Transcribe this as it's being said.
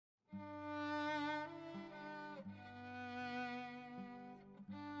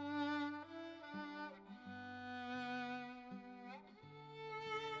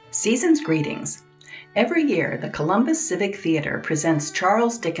Season's greetings. Every year, the Columbus Civic Theater presents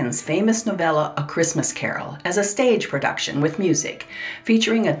Charles Dickens' famous novella A Christmas Carol as a stage production with music,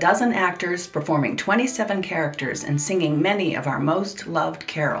 featuring a dozen actors performing 27 characters and singing many of our most loved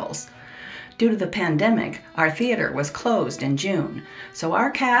carols. Due to the pandemic, our theater was closed in June, so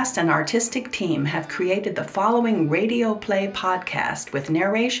our cast and artistic team have created the following radio play podcast with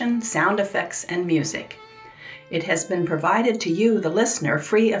narration, sound effects, and music. It has been provided to you, the listener,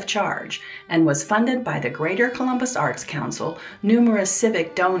 free of charge, and was funded by the Greater Columbus Arts Council, numerous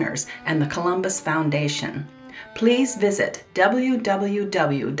civic donors, and the Columbus Foundation. Please visit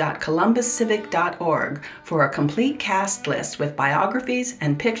www.columbuscivic.org for a complete cast list with biographies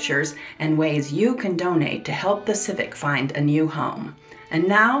and pictures and ways you can donate to help the Civic find a new home. And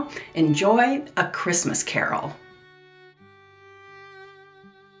now, enjoy A Christmas Carol.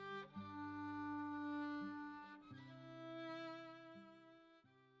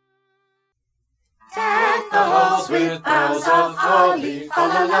 Deck the halls with boughs of holly, fa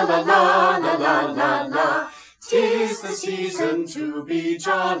la la la la la la la la. 'Tis the season to be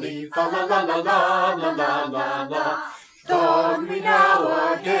jolly, fa la la la la la la la la. Don we now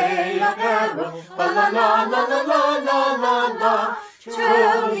our gay apparel, fa la la la la la la la la.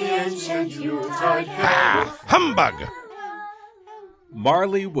 Tell the ancient Yuletide carol. Humbug!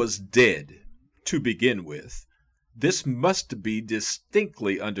 Marley was dead, to begin with. This must be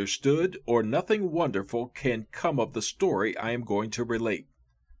distinctly understood, or nothing wonderful can come of the story I am going to relate.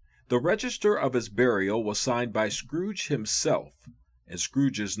 The register of his burial was signed by Scrooge himself, and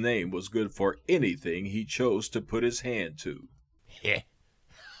Scrooge's name was good for anything he chose to put his hand to.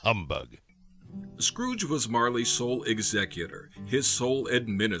 Humbug. Scrooge was Marley's sole executor, his sole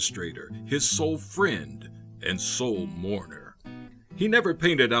administrator, his sole friend, and sole mourner. He never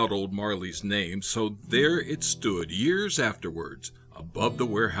painted out old Marley's name, so there it stood years afterwards, above the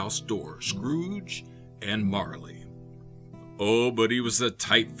warehouse door, Scrooge and Marley. Oh, but he was a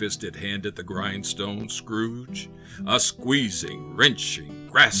tight-fisted hand at the grindstone, Scrooge. A squeezing, wrenching,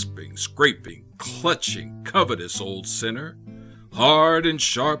 grasping, scraping, clutching, covetous old sinner. Hard and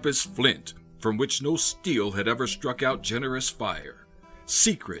sharp as flint, from which no steel had ever struck out generous fire.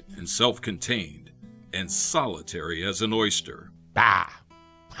 Secret and self-contained, and solitary as an oyster. Bah!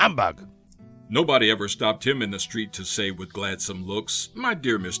 Humbug! Nobody ever stopped him in the street to say with gladsome looks, "My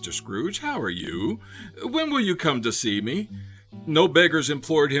dear Mr. Scrooge, how are you? When will you come to see me?" No beggars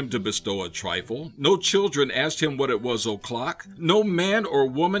implored him to bestow a trifle. No children asked him what it was o'clock. No man or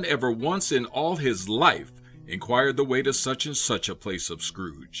woman ever once in all his life inquired the way to such and such a place of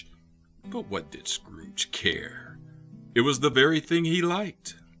Scrooge. But what did Scrooge care? It was the very thing he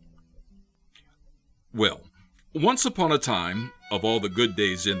liked. Well, once upon a time, of all the good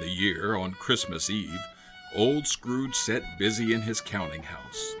days in the year, on Christmas Eve, old Scrooge sat busy in his counting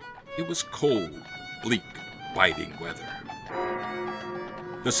house. It was cold, bleak, biting weather.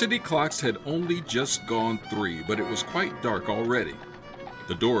 The city clocks had only just gone 3, but it was quite dark already.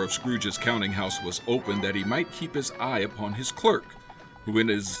 The door of Scrooge's counting house was open that he might keep his eye upon his clerk, who in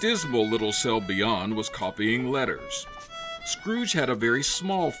his dismal little cell beyond was copying letters. Scrooge had a very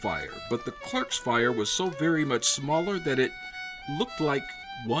small fire, but the clerk's fire was so very much smaller that it looked like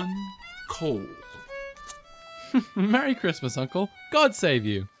one coal. Merry Christmas, Uncle. God save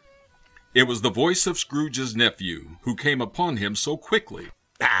you. It was the voice of Scrooge's nephew, who came upon him so quickly.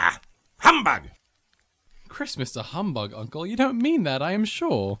 Ah! Humbug! Christmas a humbug, Uncle. You don't mean that, I am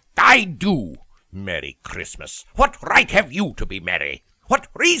sure. I do. Merry Christmas. What right have you to be merry? What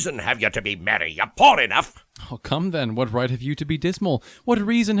reason have you to be merry? You're poor enough. Oh, come then. What right have you to be dismal? What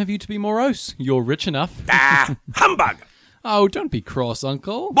reason have you to be morose? You're rich enough. Ah! Humbug! Oh, don't be cross,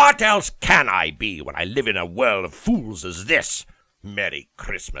 Uncle. What else can I be when I live in a world of fools as this? Merry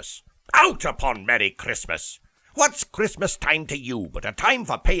Christmas. Out upon Merry Christmas! What's Christmas time to you but a time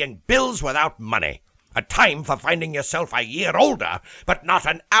for paying bills without money? A time for finding yourself a year older, but not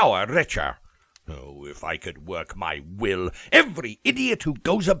an hour richer? Oh, if I could work my will, every idiot who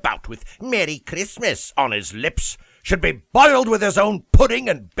goes about with Merry Christmas on his lips should be boiled with his own pudding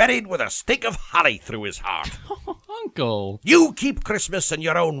and buried with a stake of holly through his heart. Oh, Uncle. You keep Christmas in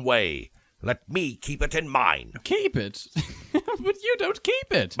your own way. Let me keep it in mine. Keep it? But you don't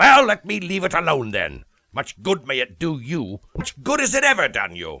keep it. Well, let me leave it alone then. Much good may it do you. Much good has it ever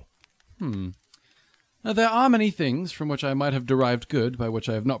done you? Now, there are many things from which I might have derived good, by which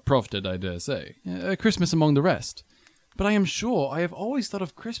I have not profited, I dare say. Christmas among the rest. But I am sure I have always thought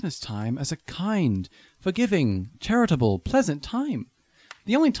of Christmas time as a kind, forgiving, charitable, pleasant time.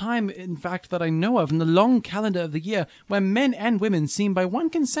 The only time, in fact, that I know of in the long calendar of the year where men and women seem by one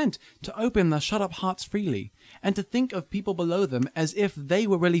consent to open their shut-up hearts freely, and to think of people below them as if they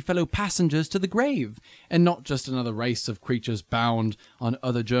were really fellow passengers to the grave, and not just another race of creatures bound on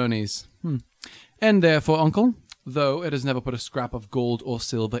other journeys. And therefore, uncle, though it has never put a scrap of gold or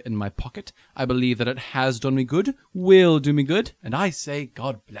silver in my pocket, I believe that it has done me good, will do me good, and I say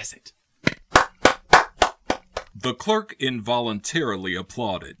God bless it. The clerk involuntarily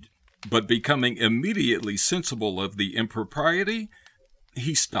applauded, but becoming immediately sensible of the impropriety,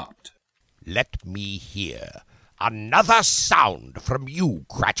 he stopped. Let me hear another sound from you,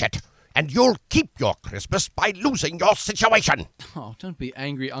 Cratchit, and you'll keep your Christmas by losing your situation. Oh, don't be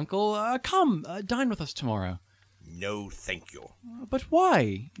angry, uncle. Come, dine with us tomorrow. No, thank you. But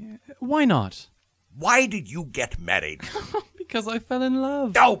why? Why not? Why did you get married? Because I fell in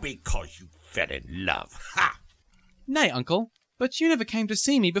love. Oh, because you fell in love. Ha! Nay, uncle, but you never came to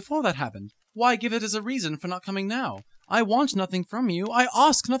see me before that happened. Why give it as a reason for not coming now? I want nothing from you. I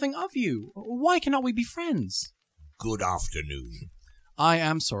ask nothing of you. Why cannot we be friends? Good afternoon. I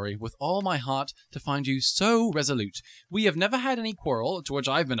am sorry, with all my heart, to find you so resolute. We have never had any quarrel, to which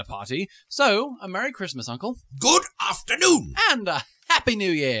I've been a party. So, a Merry Christmas, uncle. Good afternoon. And a Happy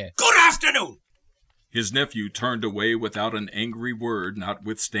New Year. Good afternoon. His nephew turned away without an angry word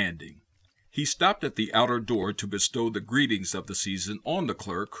notwithstanding. He stopped at the outer door to bestow the greetings of the season on the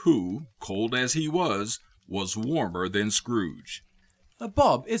clerk who, cold as he was warmer than Scrooge.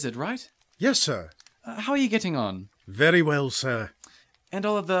 Bob, is it right? Yes, sir. How are you getting on? Very well, sir. And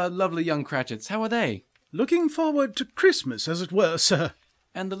all of the lovely young Cratchits, how are they? Looking forward to Christmas, as it were, sir.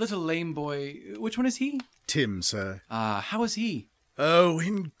 And the little lame boy, which one is he? Tim, sir. How is he? Oh,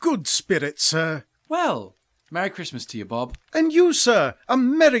 in good spirits, sir. Well, Merry Christmas to you, Bob. And you, sir, a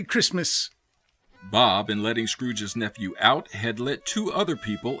Merry Christmas. Bob, in letting Scrooge's nephew out, had let two other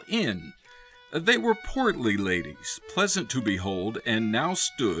people in. They were portly ladies, pleasant to behold, and now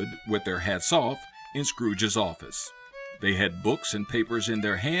stood, with their hats off, in Scrooge's office. They had books and papers in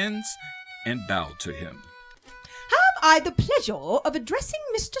their hands, and bowed to him. Have I the pleasure of addressing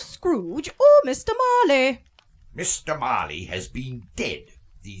Mr. Scrooge or Mr. Marley? Mr. Marley has been dead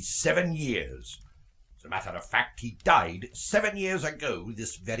these 7 years. As a matter of fact, he died 7 years ago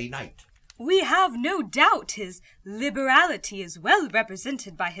this very night. We have no doubt his liberality is well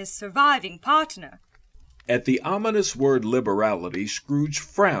represented by his surviving partner. At the ominous word liberality, Scrooge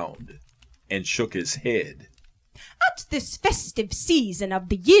frowned and shook his head. At this festive season of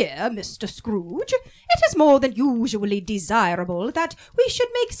the year, Mr. Scrooge, it is more than usually desirable that we should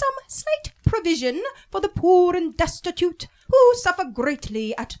make some slight provision for the poor and destitute who suffer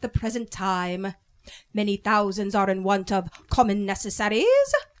greatly at the present time. Many thousands are in want of common necessaries.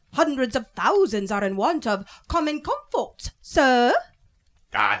 Hundreds of thousands are in want of common comforts, sir.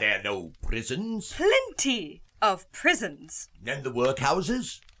 Are there no prisons? Plenty of prisons. And the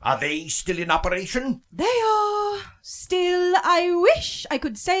workhouses? Are they still in operation? They are. Still, I wish I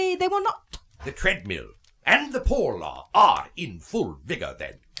could say they were not. The treadmill and the poor law are in full vigour,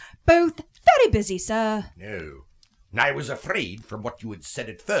 then? Both very busy, sir. No. I was afraid, from what you had said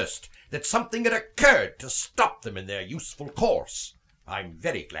at first, that something had occurred to stop them in their useful course. I'm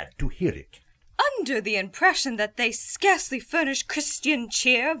very glad to hear it. Under the impression that they scarcely furnish Christian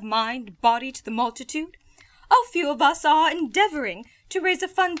cheer of mind, body to the multitude, a few of us are endeavouring to raise a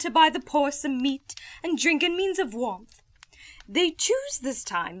fund to buy the poor some meat and drink and means of warmth. They choose this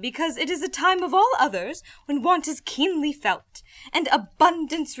time because it is a time of all others when want is keenly felt, and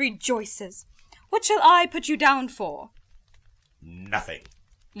abundance rejoices. What shall I put you down for? Nothing.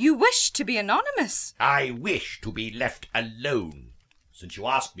 You wish to be anonymous. I wish to be left alone. Since you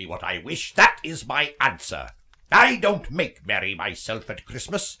ask me what I wish, that is my answer. I don't make merry myself at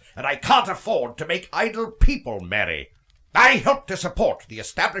Christmas, and I can't afford to make idle people merry. I help to support the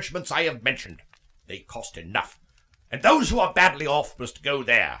establishments I have mentioned. They cost enough, and those who are badly off must go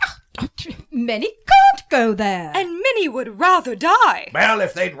there. Many can't go there. And many would rather die. Well,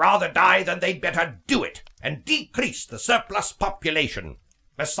 if they'd rather die, then they'd better do it, and decrease the surplus population.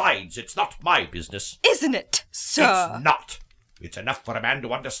 Besides, it's not my business. Isn't it, sir? It's not. It's enough for a man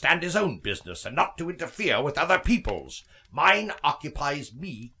to understand his own business and not to interfere with other people's. Mine occupies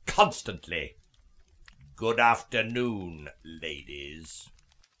me constantly. Good afternoon, ladies.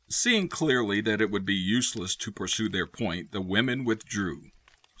 Seeing clearly that it would be useless to pursue their point, the women withdrew.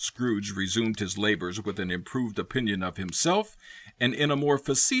 Scrooge resumed his labors with an improved opinion of himself and in a more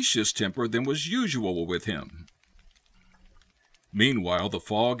facetious temper than was usual with him. Meanwhile, the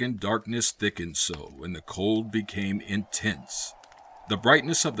fog and darkness thickened so, and the cold became intense. The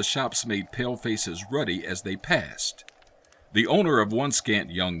brightness of the shops made pale faces ruddy as they passed. The owner of one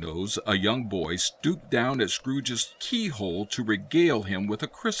scant young nose, a young boy, stooped down at Scrooge's keyhole to regale him with a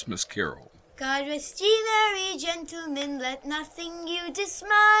Christmas carol. God rest ye merry gentlemen, let nothing you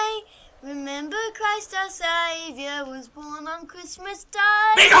dismay. Remember Christ our Saviour was born on Christmas Day.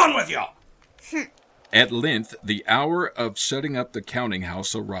 Be gone with you! At length, the hour of setting up the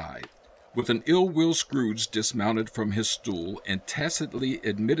counting-house arrived. With an ill-will, Scrooge dismounted from his stool and tacitly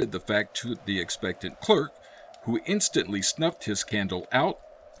admitted the fact to the expectant clerk, who instantly snuffed his candle out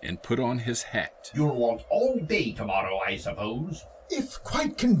and put on his hat. You'll want all day tomorrow, I suppose. If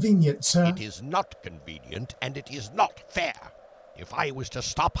quite convenient, sir. It is not convenient, and it is not fair. If I was to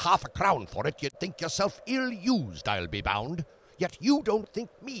stop half a crown for it, you'd think yourself ill-used, I'll be bound. Yet you don't think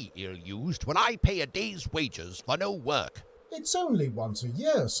me ill-used when I pay a day's wages for no work. It's only once a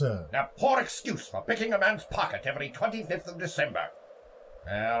year, sir. A poor excuse for picking a man's pocket every 25th of December.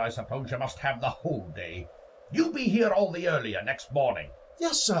 Well, I suppose you must have the whole day. You be here all the earlier next morning.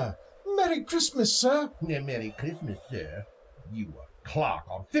 Yes, sir. Merry Christmas, sir. Merry Christmas, sir. You a clerk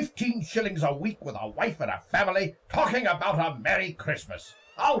on 15 shillings a week with a wife and a family, talking about a Merry Christmas.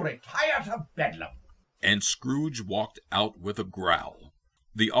 I'll retire to Bedlam. And Scrooge walked out with a growl.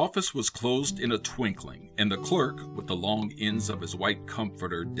 The office was closed in a twinkling, and the clerk, with the long ends of his white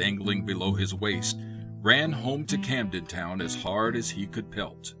comforter dangling below his waist, ran home to Camden Town as hard as he could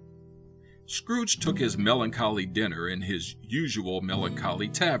pelt. Scrooge took his melancholy dinner in his usual melancholy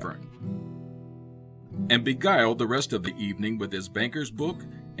tavern, and beguiled the rest of the evening with his banker's book,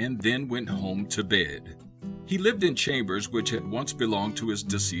 and then went home to bed. He lived in chambers which had once belonged to his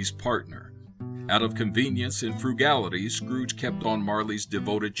deceased partner. Out of convenience and frugality, Scrooge kept on Marley's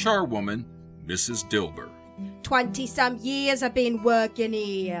devoted charwoman, Mrs. Dilber. 20-some years I've been working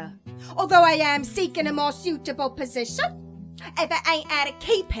here. Although I am seeking a more suitable position, if it ain't out of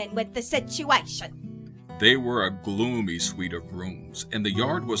keeping with the situation. They were a gloomy suite of rooms, and the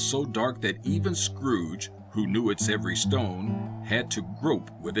yard was so dark that even Scrooge, who knew its every stone, had to grope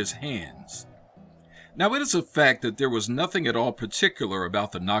with his hands. Now it is a fact that there was nothing at all particular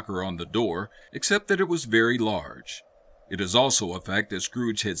about the knocker on the door, except that it was very large. It is also a fact that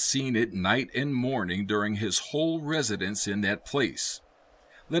Scrooge had seen it night and morning during his whole residence in that place.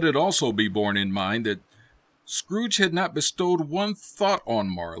 Let it also be borne in mind that Scrooge had not bestowed one thought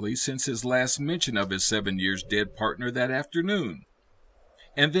on Marley since his last mention of his 7 years dead partner that afternoon.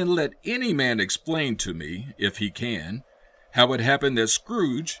 And then let any man explain to me, if he can, how it happened that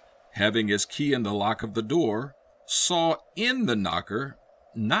Scrooge, having his key in the lock of the door, saw in the knocker,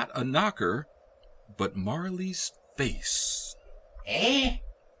 not a knocker, but Marley's face. Eh?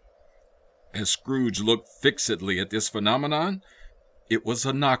 As Scrooge looked fixedly at this phenomenon, it was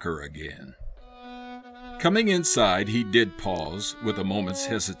a knocker again. Coming inside, he did pause with a moment's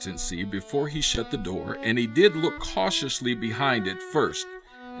hesitancy before he shut the door, and he did look cautiously behind it first,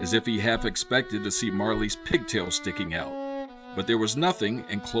 as if he half expected to see Marley's pigtail sticking out. But there was nothing,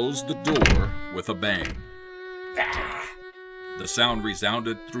 and closed the door with a bang. The sound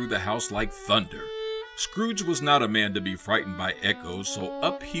resounded through the house like thunder. Scrooge was not a man to be frightened by echoes, so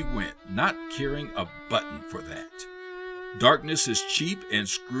up he went, not caring a button for that. Darkness is cheap, and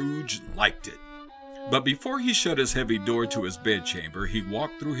Scrooge liked it. But before he shut his heavy door to his bedchamber, he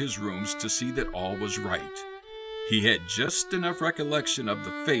walked through his rooms to see that all was right. He had just enough recollection of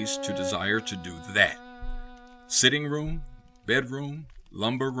the face to desire to do that. Sitting room, bedroom,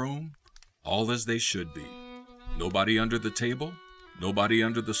 lumber room, all as they should be. Nobody under the table, nobody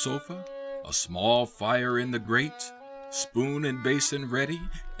under the sofa, a small fire in the grate, spoon and basin ready,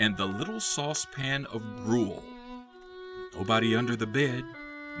 and the little saucepan of gruel. Nobody under the bed,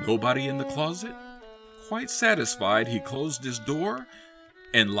 nobody in the closet. Quite satisfied, he closed his door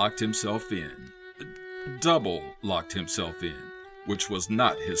and locked himself in. Double locked himself in, which was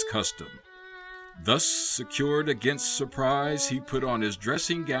not his custom. Thus secured against surprise, he put on his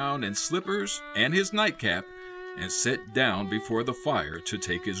dressing gown and slippers and his nightcap and sat down before the fire to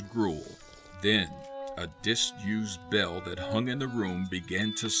take his gruel. Then a disused bell that hung in the room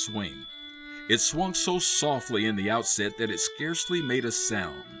began to swing. It swung so softly in the outset that it scarcely made a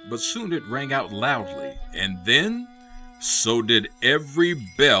sound, but soon it rang out loudly, and then so did every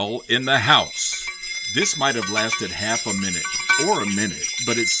bell in the house. This might have lasted half a minute or a minute,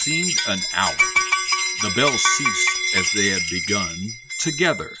 but it seemed an hour. The bells ceased as they had begun,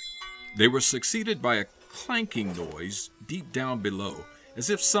 together. They were succeeded by a clanking noise deep down below, as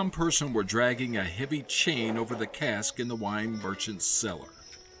if some person were dragging a heavy chain over the cask in the wine merchant's cellar.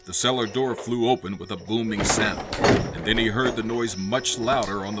 The cellar door flew open with a booming sound, and then he heard the noise much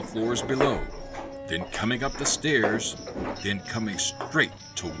louder on the floors below, then coming up the stairs, then coming straight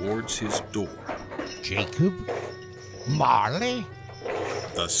towards his door. Jacob? Marley?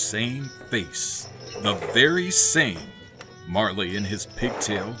 The same face. The very same. Marley in his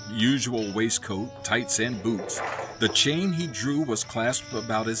pigtail, usual waistcoat, tights, and boots. The chain he drew was clasped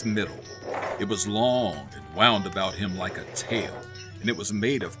about his middle. It was long and wound about him like a tail, and it was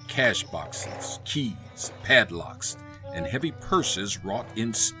made of cash boxes, keys, padlocks, and heavy purses wrought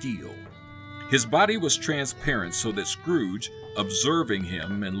in steel. His body was transparent so that Scrooge, observing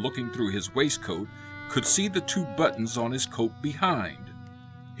him and looking through his waistcoat, could see the 2 buttons on his coat behind.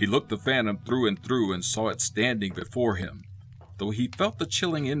 He looked the phantom through and through and saw it standing before him. Though he felt the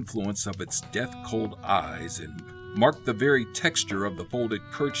chilling influence of its death-cold eyes and marked the very texture of the folded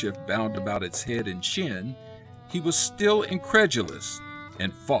kerchief bound about its head and chin, he was still incredulous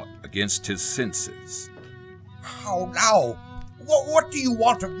and fought against his senses. How now? What do you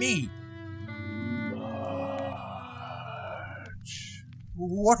want of me? Much.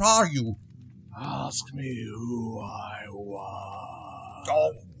 What are you? Ask me who I was.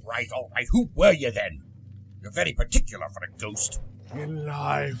 All right. Who were you then? You're very particular for a ghost. In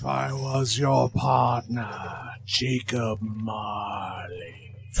life, I was your partner, Jacob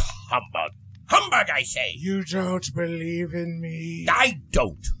Marley. Humbug! Humbug, I say! You don't believe in me? I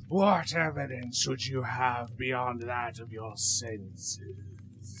don't! What evidence would you have beyond that of your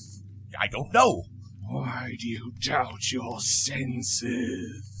senses? I don't know. Why do you doubt your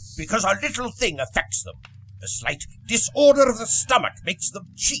senses? Because a little thing affects them. The slight disorder of the stomach makes them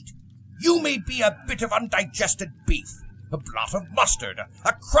cheat. You may be a bit of undigested beef, a blot of mustard,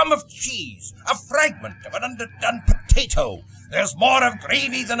 a crumb of cheese, a fragment of an underdone potato. There's more of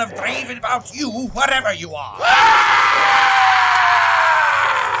gravy than of gravy about you, whatever you are.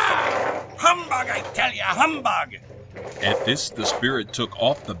 Humbug, I tell you, humbug! At this, the spirit took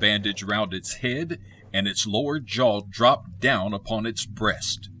off the bandage round its head, and its lower jaw dropped down upon its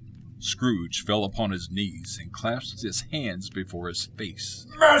breast. Scrooge fell upon his knees and clasped his hands before his face.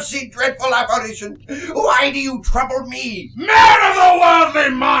 Mercy, dreadful apparition! Why do you trouble me? Man of the worldly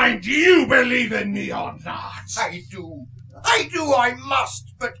mind, do you believe in me or not? I do, I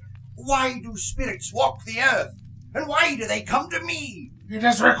must, but why do spirits walk the earth? And why do they come to me? It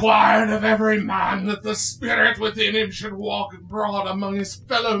is required of every man that the spirit within him should walk abroad among his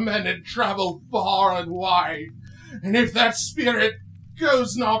fellow men and travel far and wide. And if that spirit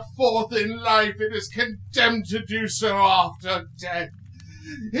goes not forth in life, it is condemned to do so after death.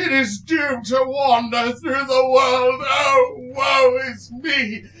 It is doomed to wander through the world, oh, woe is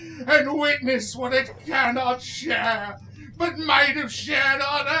me, and witness what it cannot share, but might have shared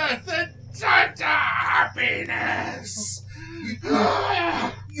on earth and tender happiness.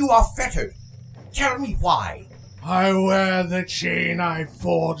 You are fettered. Tell me why. I wear the chain I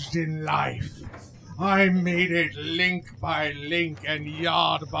forged in life. I made it link by link and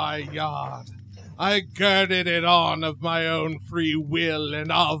yard by yard. I girded it on of my own free will,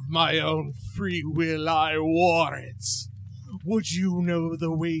 and of my own free will I wore it. Would you know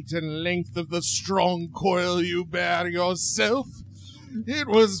the weight and length of the strong coil you bear yourself? It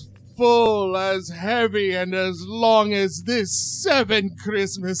was full, as heavy, and as long as this 7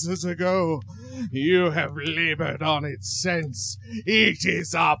 Christmases ago. You have labored on it since. It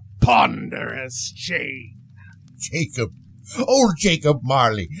is a ponderous chain. Jacob, old Jacob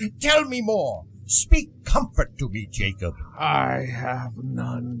Marley, tell me more. Speak comfort to me, Jacob. I have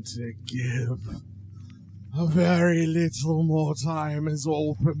none to give. A very little more time is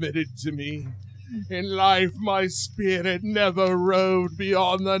all permitted to me. In life, my spirit never roved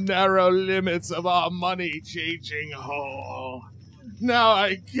beyond the narrow limits of our money-changing hall. Now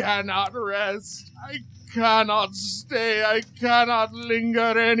I cannot rest. I cannot stay. I cannot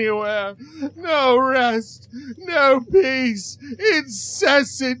linger anywhere. No rest, no peace,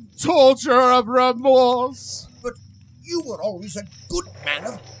 incessant torture of remorse. But you were always a good man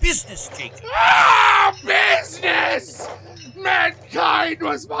of business, Jacob. Ah, business! Mankind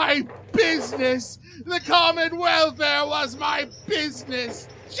was my business. The common welfare was my business.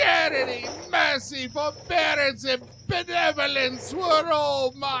 Charity, mercy, forbearance, and benevolence were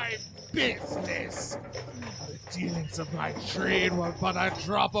all my business. The dealings of my trade were but a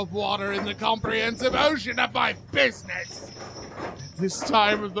drop of water in the comprehensive ocean of my business. At this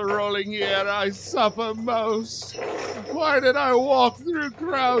time of the rolling year, I suffer most. Why did I walk through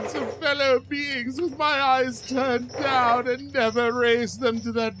crowds of fellow beings with my eyes turned down and never raise them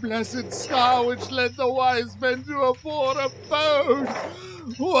to that blessed star which led the wise men to a poor abode?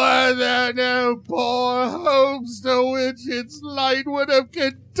 Were there no poor homes to which its light would have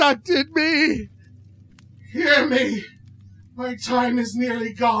conducted me? Hear me. My time is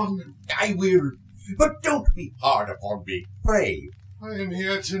nearly gone. I will, but don't be hard upon me, pray. I am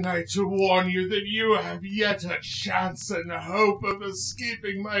here tonight to warn you that you have yet a chance and hope of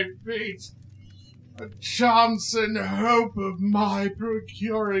escaping my fate. A chance and hope of my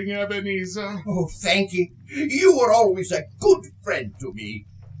procuring Ebenezer. Oh, thank you. You were always a good friend to me.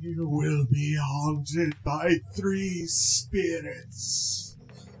 You will be haunted by 3 spirits.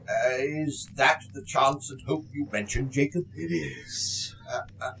 Is that the chance and hope you mentioned, Jacob? It is.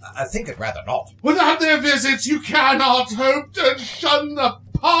 I think I'd rather not. Without their visits, you cannot hope to shun the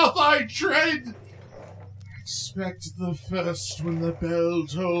path I tread. Expect the first when the bell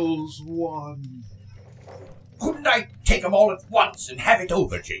tolls 1. Couldn't I take 'em all at once and have it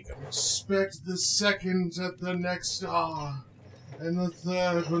over, Jacob? Expect the second at the next hour, and the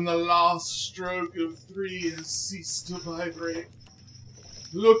third when the last stroke of 3 has ceased to vibrate.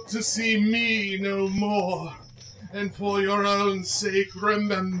 Look to see me no more, and for your own sake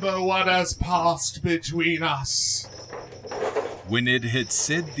remember what has passed between us. When it had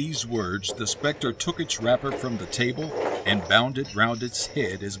said these words, the spectre took its wrapper from the table and bound it round its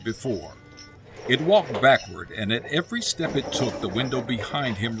head as before. It walked backward, and at every step it took, the window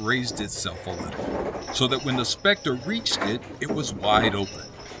behind him raised itself a little, so that when the spectre reached it, it was wide open.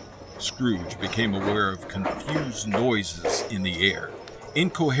 Scrooge became aware of confused noises in the air,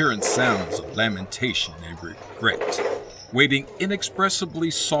 incoherent sounds of lamentation and regret, waiting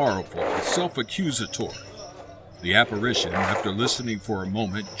inexpressibly sorrowful and self-accusatory. The apparition, after listening for a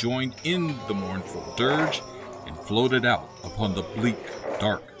moment, joined in the mournful dirge and floated out upon the bleak,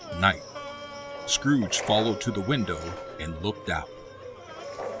 dark night. Scrooge followed to the window and looked out.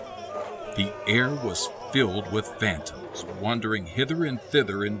 The air was filled with phantoms, wandering hither and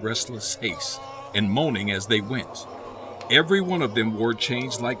thither in restless haste, and moaning as they went. Every one of them wore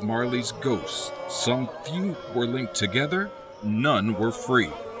chains like Marley's ghosts. Some few were linked together, none were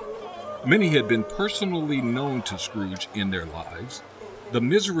free. Many had been personally known to Scrooge in their lives. The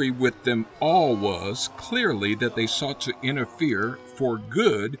misery with them all was, clearly, that they sought to interfere for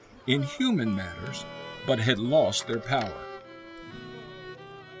good in human matters, but had lost their power.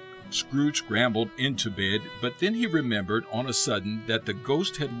 Scrooge scrambled into bed, but then he remembered on a sudden that the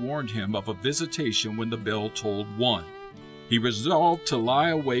ghost had warned him of a visitation when the bell tolled 1. He resolved to lie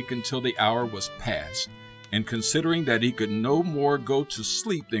awake until the hour was past, and considering that he could no more go to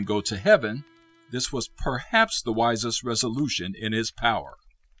sleep than go to heaven, this was perhaps the wisest resolution in his power.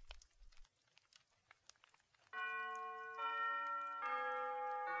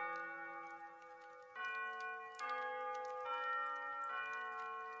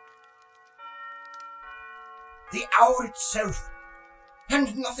 The hour itself,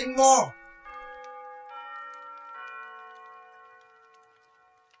 and nothing more.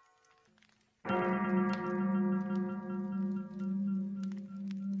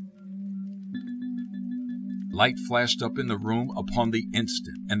 Light flashed up in the room upon the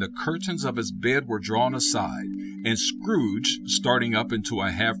instant, and the curtains of his bed were drawn aside, and Scrooge, starting up into a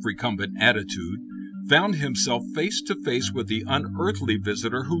half-recumbent attitude, found himself face to face with the unearthly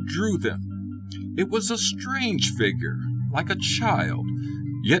visitor who drew them. It was a strange figure, like a child,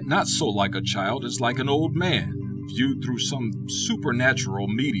 yet not so like a child as like an old man, viewed through some supernatural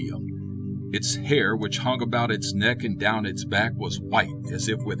medium. Its hair, which hung about its neck and down its back, was white as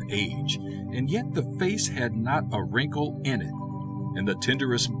if with age, and yet the face had not a wrinkle in it, and the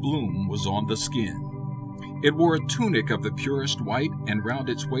tenderest bloom was on the skin. It wore a tunic of the purest white, and round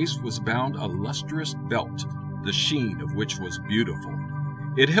its waist was bound a lustrous belt, the sheen of which was beautiful.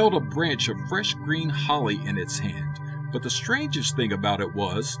 It held a branch of fresh green holly in its hand, but the strangest thing about it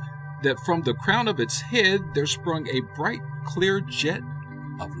was that from the crown of its head there sprung a bright, clear jet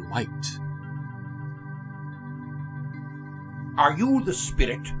of light. Are you the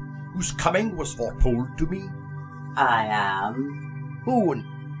spirit whose coming was foretold to me? I am. Who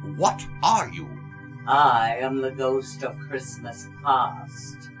and what are you? I am the ghost of Christmas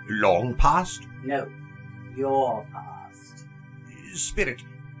past. Long past? No, your past. Spirit,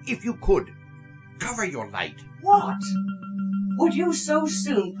 if you could, cover your light. What? Would you so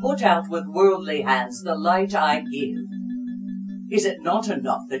soon put out with worldly hands the light I give? Is it not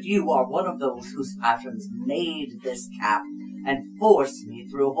enough that you are one of those whose passions made this cap and forced me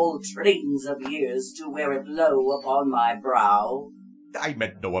through whole trains of years to wear it low upon my brow? I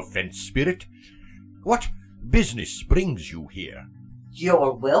meant no offense, Spirit. What business brings you here?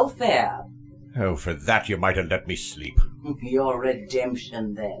 Your welfare. Oh, for that you might have let me sleep. Your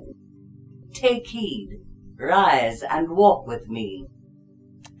redemption, then. Take heed. Rise and walk with me.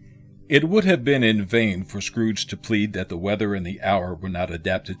 It would have been in vain for Scrooge to plead that the weather and the hour were not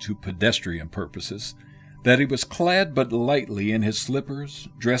adapted to pedestrian purposes, that he was clad but lightly in his slippers,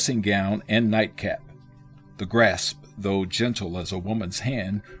 dressing gown, and nightcap. The grasp though gentle as a woman's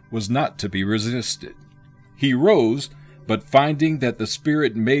hand, was not to be resisted. He rose, but finding that the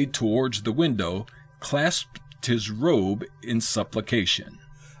spirit made towards the window, clasped his robe in supplication.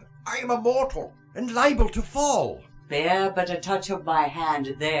 I am a mortal, and liable to fall. Bear but a touch of my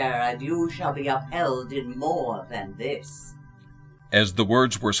hand there, and you shall be upheld in more than this. As the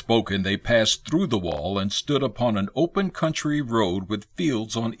words were spoken, they passed through the wall and stood upon an open country road with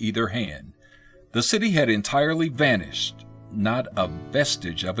fields on either hand. The city had entirely vanished. Not a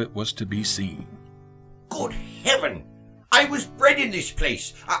vestige of it was to be seen. Good heaven! I was bred in this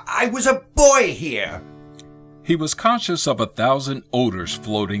place. I was a boy here. He was conscious of 1,000 odors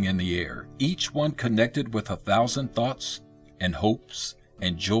floating in the air, each one connected with 1,000 thoughts and hopes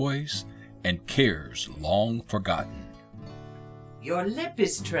and joys and cares long forgotten. Your lip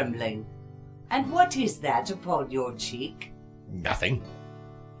is trembling. And what is that upon your cheek? Nothing.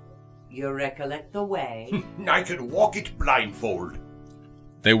 You recollect the way? I can walk it blindfold.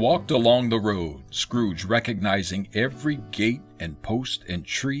 They walked along the road, Scrooge recognizing every gate and post and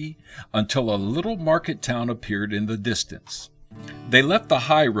tree, until a little market town appeared in the distance. They left the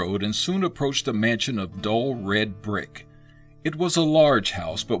high road and soon approached a mansion of dull red brick. It was a large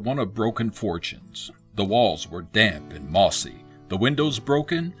house, but one of broken fortunes. The walls were damp and mossy, the windows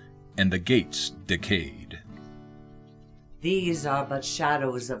broken, and the gates decayed. These are but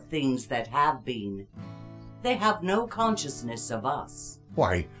shadows of things that have been. They have no consciousness of us.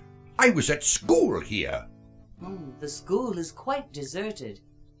 Why, I was at school here. The school is quite deserted.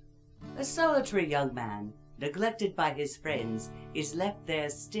 A solitary young man, neglected by his friends, is left there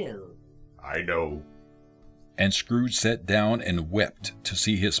still. I know. And Scrooge sat down and wept to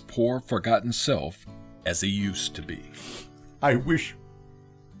see his poor, forgotten self as he used to be. I wish...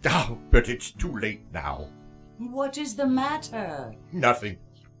 Oh, but it's too late now. What is the matter? Nothing.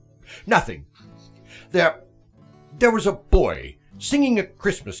 There was a boy singing a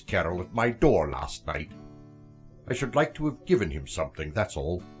Christmas carol at my door last night. I should like to have given him something, that's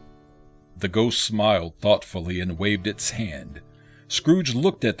all. The ghost smiled thoughtfully and waved its hand. Scrooge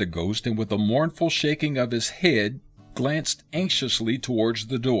looked at the ghost and with a mournful shaking of his head glanced anxiously towards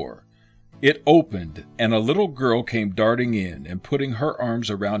the door. It opened, and a little girl came darting in, and putting her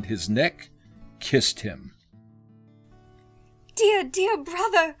arms around his neck, kissed him. Dear, dear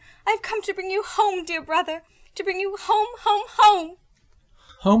brother, I've come to bring you home, dear brother, to bring you home, home, home.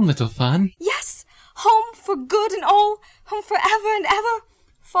 Home, little Fan? Yes, home for good and all, home for ever and ever.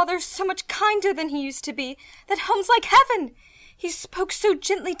 Father's so much kinder than he used to be, that home's like heaven. He spoke so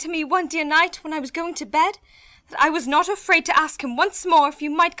gently to me one dear night when I was going to bed, that I was not afraid to ask him once more if you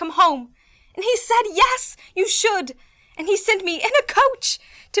might come home. And he said, yes, you should. And he sent me in a coach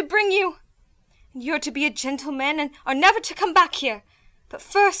to bring you. And you're to be a gentleman and are never to come back here. But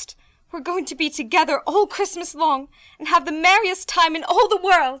first, we're going to be together all Christmas long and have the merriest time in all the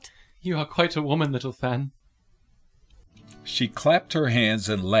world. You are quite a woman, little Fan. She clapped her hands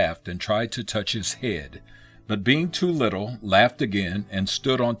and laughed and tried to touch his head, but being too little, laughed again and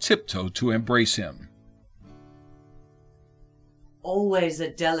stood on tiptoe to embrace him. Always a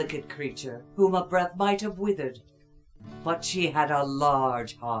delicate creature, whom a breath might have withered. But she had a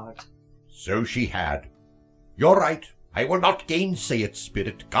large heart. So she had. You're right. I will not gainsay it,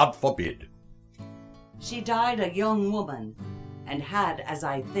 Spirit, God forbid. She died a young woman, and had, as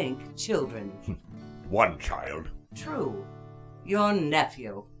I think, children. One child. True. Your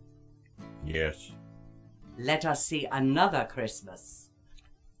nephew. Yes. Let us see another Christmas.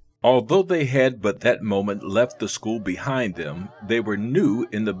 Although they had but that moment left the school behind them, they were new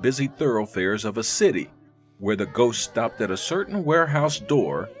in the busy thoroughfares of a city, where the ghost stopped at a certain warehouse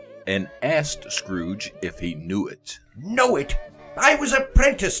door and asked Scrooge if he knew it. Know it? I was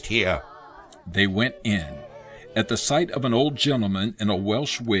apprenticed here. They went in. At the sight of an old gentleman in a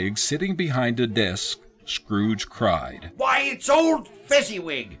Welsh wig sitting behind a desk, Scrooge cried, Why, it's old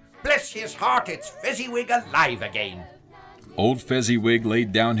Fezziwig! Bless his heart, it's Fezziwig alive again! Old Fezziwig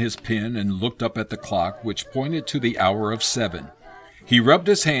laid down his pen and looked up at the clock, which pointed to the hour of 7. He rubbed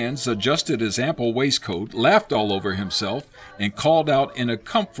his hands, adjusted his ample waistcoat, laughed all over himself, and called out in a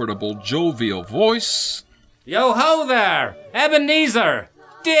comfortable, jovial voice, Yo-ho there! Ebenezer!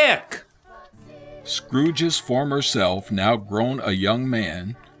 Dick! Scrooge's former self, now grown a young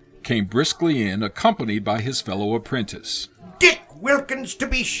man, came briskly in, accompanied by his fellow apprentice. Dick Wilkins, to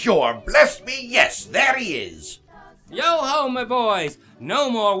be sure! Bless me, yes, there he is! Yo-ho, my boys!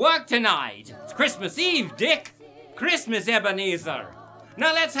 No more work tonight! It's Christmas Eve, Dick! Christmas, Ebenezer!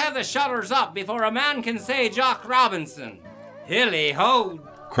 Now let's have the shutters up before a man can say Jock Robinson. Hilly-ho!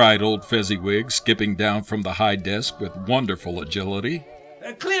 Cried old Fezziwig, skipping down from the high desk with wonderful agility.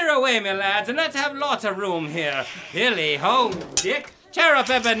 Clear away, me lads, and let's have lots of room here. Hilly ho, Dick. Cheer up,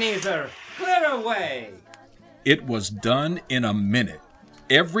 Ebenezer. Clear away. It was done in a minute.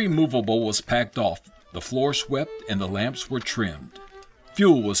 Every movable was packed off, the floor swept, and the lamps were trimmed.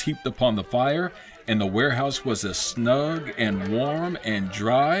 Fuel was heaped upon the fire, and the warehouse was as snug and warm and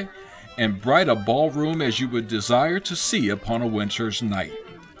dry and bright a ballroom as you would desire to see upon a winter's night.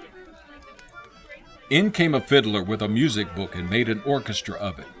 In came a fiddler with a music book and made an orchestra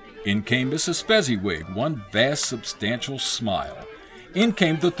of it. In came Mrs. Fezziwig, one vast substantial smile. In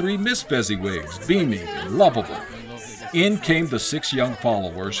came the 3 Miss Fezziwigs, beaming and lovable. In came the 6 young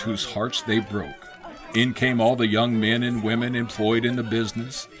followers whose hearts they broke. In came all the young men and women employed in the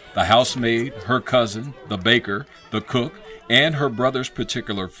business, the housemaid, her cousin, the baker, the cook, and her brother's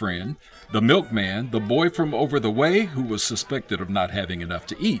particular friend, the milkman, the boy from over the way who was suspected of not having enough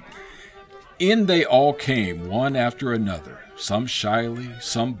to eat. In they all came, one after another, some shyly,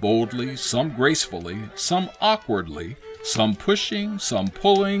 some boldly, some gracefully, some awkwardly, some pushing, some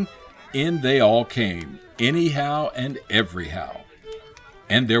pulling. In they all came, anyhow and everyhow.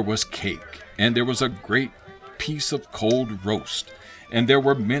 And there was cake. And there was a great piece of cold roast, and there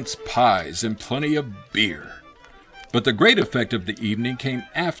were mince pies and plenty of beer. But the great effect of the evening came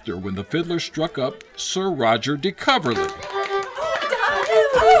after, when the fiddler struck up Sir Roger de Coverley.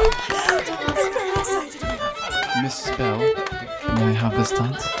 Miss Bell, may I have this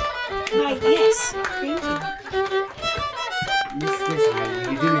dance? Why, yes, thank you. Miss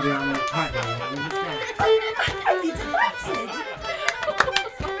Fezziwig, you do it on a tight line.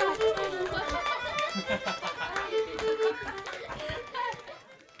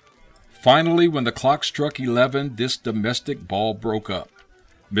 Finally, when the clock struck 11, this domestic ball broke up.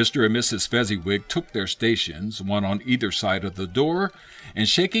 Mr. and Mrs. Fezziwig took their stations, one on either side of the door, and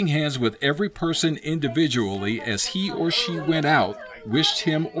shaking hands with every person individually as he or she went out, wished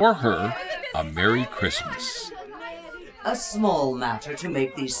him or her a Merry Christmas. A small matter to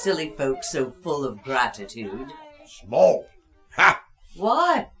make these silly folks so full of gratitude. Small? Ha!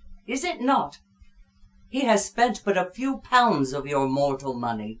 Why? Is it not? He has spent but a few pounds of your mortal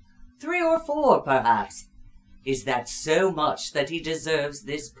money. 3 or 4, perhaps. Is that so much that he deserves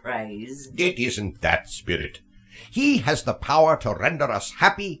this praise? It isn't that, Spirit. He has the power to render us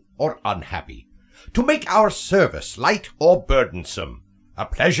happy or unhappy, to make our service light or burdensome, a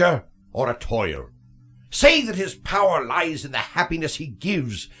pleasure or a toil. Say that his power lies in the happiness he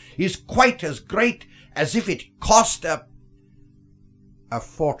gives is quite as great as if it cost a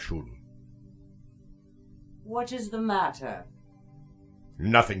fortune. What is the matter?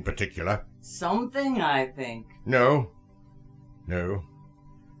 Nothing particular. Something, I think. No.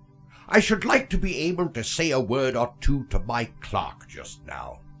 I should like to be able to say a word or two to my clerk just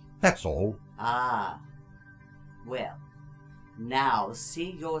now. That's all. Ah. Well, now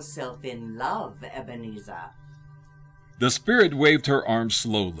see yourself in love, Ebenezer. The spirit waved her arms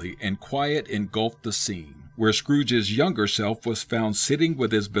slowly, and quiet engulfed the scene, where Scrooge's younger self was found sitting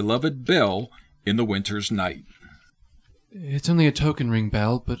with his beloved Belle in the winter's night. It's only a token ring,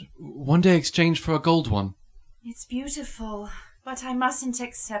 Belle, but one day exchanged for a gold one. It's beautiful, but I mustn't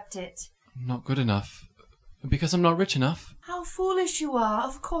accept it. Not good enough. Because I'm not rich enough. How foolish you are.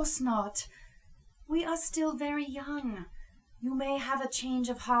 Of course not. We are still very young. You may have a change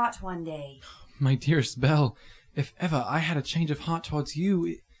of heart one day. My dearest Belle, if ever I had a change of heart towards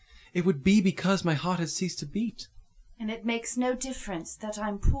you, it would be because my heart has ceased to beat. And it makes no difference that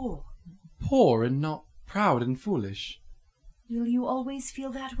I'm poor. Poor and not proud and foolish. Will you always feel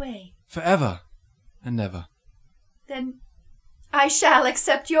that way? Forever and ever. Then I shall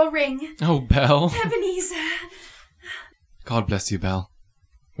accept your ring. Oh, Belle. Ebenezer. God bless you, Belle.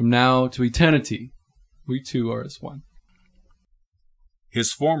 From now to eternity, we two are as one.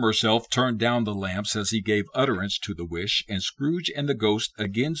 His former self turned down the lamps as he gave utterance to the wish, and Scrooge and the ghost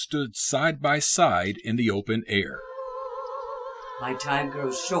again stood side by side in the open air. My time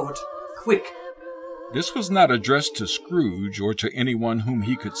grows short. Quick. This was not addressed to Scrooge or to anyone whom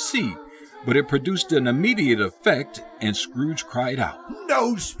he could see, but it produced an immediate effect, and Scrooge cried out,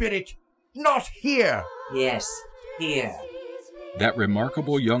 "No, Spirit! Not here!" "Yes, here." That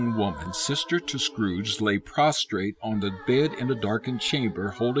remarkable young woman, sister to Scrooge, lay prostrate on the bed in a darkened chamber,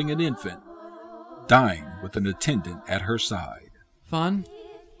 holding an infant, dying with an attendant at her side. Fan,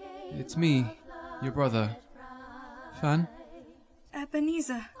 it's me, your brother. Fan?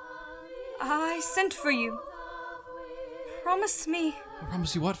 Ebenezer, I sent for you. Promise me. I'll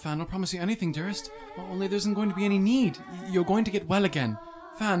promise you what, Fan? I'll promise you anything, dearest. Only there isn't going to be any need. You're going to get well again.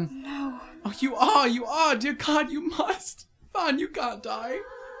 Fan. No. Oh, you are. Dear God, you must. Fan, you can't die.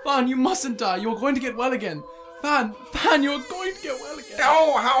 Fan, you mustn't die. You're going to get well again. Fan, you are going to get well again.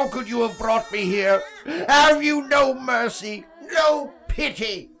 Oh, how could you have brought me here? Have you no mercy, no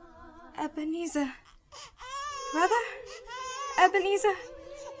pity? Ebenezer. Brother? Ebenezer?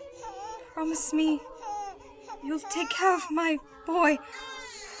 Promise me you'll take care of my boy.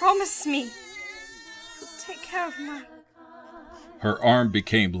 Promise me you'll take care of my... Her arm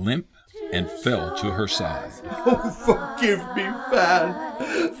became limp and fell to her side. Oh, forgive me,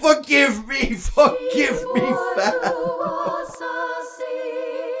 Fan. Forgive me, Fan.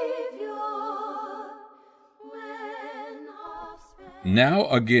 Now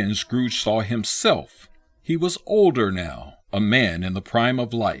again Scrooge saw himself. He was older now, a man in the prime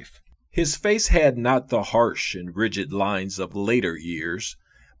of life. His face had not the harsh and rigid lines of later years,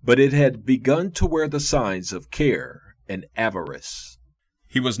 but it had begun to wear the signs of care and avarice.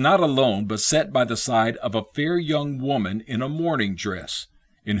 He was not alone, but sat by the side of a fair young woman in a mourning dress,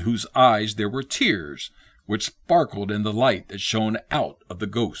 in whose eyes there were tears, which sparkled in the light that shone out of the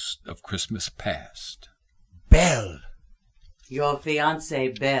ghost of Christmas past. Belle! Your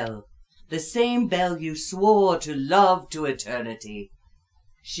fiancée, Belle. The same Belle you swore to love to eternity.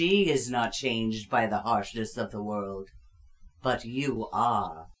 She is not changed by the harshness of the world, but you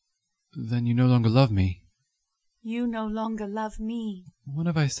are. Then you no longer love me. You no longer love me. When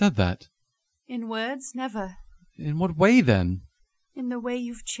have I said that? In words, never. In what way, then? In the way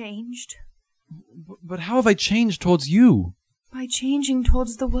you've changed. But how have I changed towards you? By changing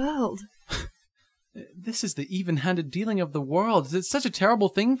towards the world. This is the even-handed dealing of the world. Is it such a terrible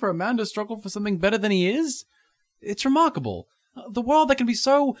thing for a man to struggle for something better than he is? It's remarkable. The world that can be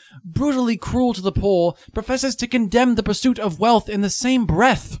so brutally cruel to the poor professes to condemn the pursuit of wealth in the same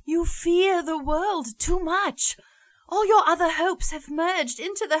breath. You fear the world too much. All your other hopes have merged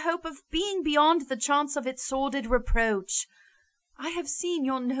into the hope of being beyond the chance of its sordid reproach. I have seen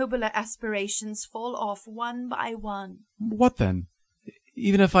your nobler aspirations fall off one by one. What then?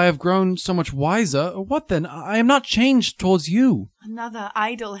 Even if I have grown so much wiser, what then? I am not changed towards you. Another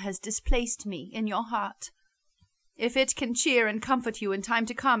idol has displaced me in your heart. If it can cheer and comfort you in time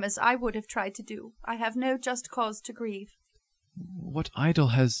to come, as I would have tried to do, I have no just cause to grieve. What idol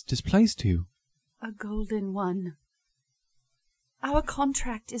has displaced you? A golden one. Our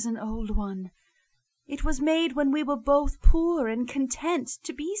contract is an old one. It was made when we were both poor and content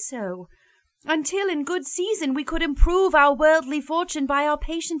to be so, until in good season we could improve our worldly fortune by our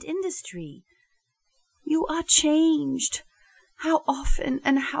patient industry. You are changed. How often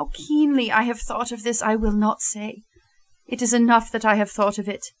and how keenly I have thought of this I will not say. It is enough that I have thought of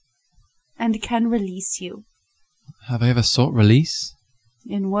it, and can release you. Have I ever sought release?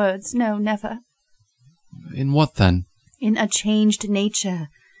 In words, no, never. In what, then? In a changed nature,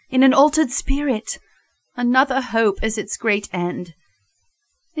 in an altered spirit, another hope as its great end.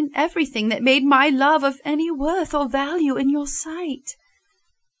 In everything that made my love of any worth or value in your sight.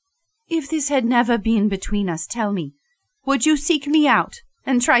 If this had never been between us, tell me, would you seek me out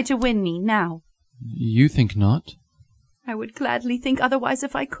and try to win me now? You think not? I would gladly think otherwise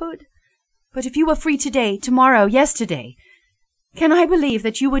if I could. But if you were free today, tomorrow, yesterday, can I believe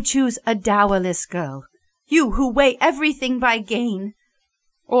that you would choose a dowerless girl, you who weigh everything by gain?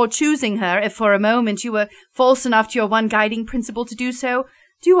 Or choosing her, if for a moment you were false enough to your one guiding principle to do so,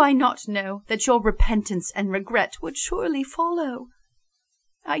 do I not know that your repentance and regret would surely follow?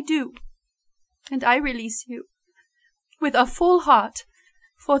 I do, and I release you, with a full heart,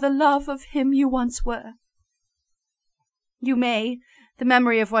 for the love of him you once were. You may, the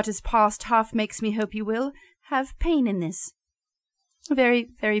memory of what is past half makes me hope you will, have pain in this. A very,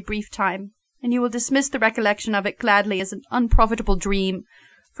 very brief time, and you will dismiss the recollection of it gladly as an unprofitable dream,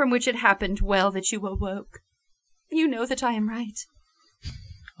 from which it happened well that you awoke. You know that I am right.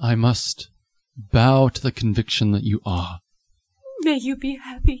 I must bow to the conviction that you are. May you be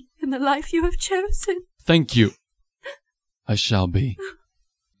happy in the life you have chosen. Thank you. I shall be.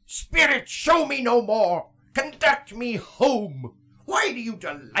 Spirit, show me no more. Conduct me home. Why do you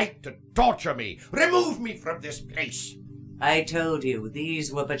delight to torture me? Remove me from this place. I told you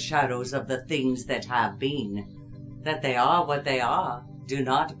these were but shadows of the things that have been. That they are what they are. Do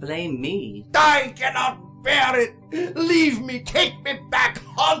not blame me. I cannot bear it. Leave me, take me back,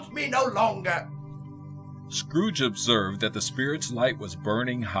 haunt me no longer. Scrooge observed that the spirit's light was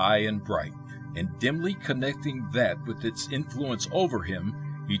burning high and bright, and dimly connecting that with its influence over him,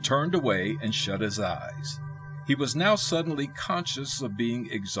 he turned away and shut his eyes. He was now suddenly conscious of being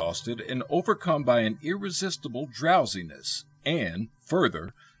exhausted and overcome by an irresistible drowsiness, and,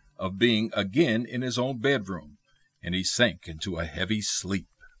 further, of being again in his own bedroom, and he sank into a heavy sleep.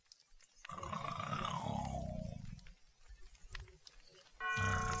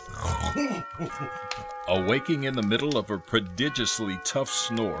 Awaking in the middle of a prodigiously tough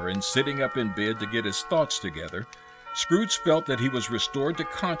snore and sitting up in bed to get his thoughts together, Scrooge felt that he was restored to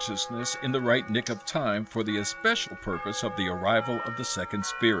consciousness in the right nick of time for the especial purpose of the arrival of the second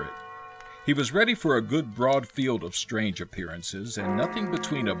spirit. He was ready for a good broad field of strange appearances, and nothing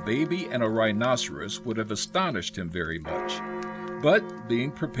between a baby and a rhinoceros would have astonished him very much. But,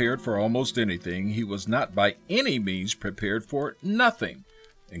 being prepared for almost anything, he was not by any means prepared for nothing,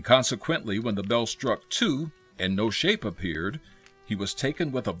 and consequently, when the bell struck 2, and no shape appeared, he was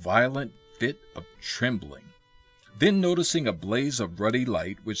taken with a violent fit of trembling. Then, noticing a blaze of ruddy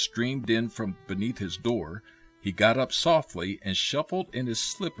light which streamed in from beneath his door, he got up softly and shuffled in his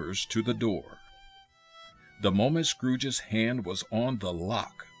slippers to the door. The moment Scrooge's hand was on the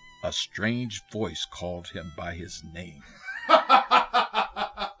lock, a strange voice called him by his name.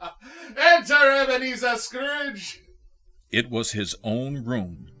 Enter, Ebenezer Scrooge! It was his own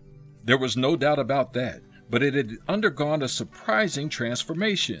room. There was no doubt about that, but it had undergone a surprising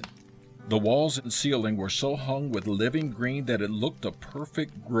transformation. The walls and ceiling were so hung with living green that it looked a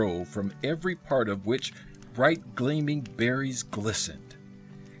perfect grove, from every part of which bright gleaming berries glistened.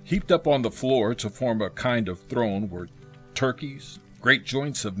 Heaped up on the floor to form a kind of throne were turkeys, great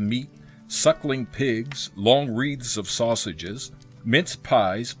joints of meat, suckling pigs, long wreaths of sausages, mince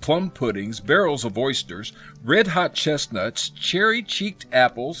pies, plum puddings, barrels of oysters, red-hot chestnuts, cherry-cheeked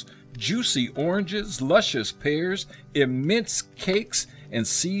apples, juicy oranges, luscious pears, immense cakes, and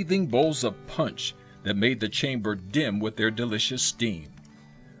seething bowls of punch that made the chamber dim with their delicious steam.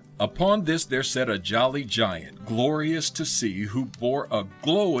 Upon this there sat a jolly giant, glorious to see, who bore a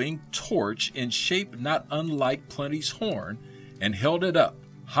glowing torch in shape not unlike Plenty's horn, and held it up,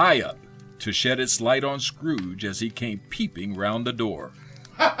 high up, to shed its light on Scrooge as he came peeping round the door.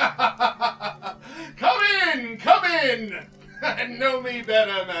 Come in! Know me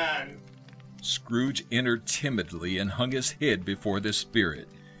better, man. Scrooge entered timidly and hung his head before the spirit.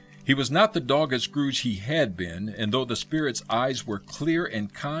 He was not the dogged Scrooge he had been, and though the spirit's eyes were clear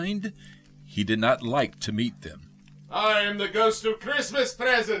and kind, he did not like to meet them. I am the ghost of Christmas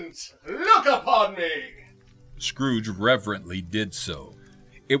present. Look upon me! Scrooge reverently did so.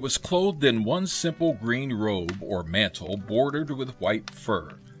 It was clothed in one simple green robe or mantle bordered with white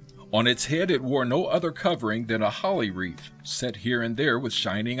fur. On its head it wore no other covering than a holly wreath, set here and there with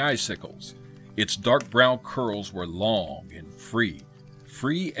shining icicles. Its dark brown curls were long and free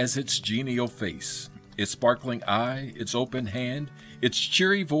as its genial face, its sparkling eye, its open hand, its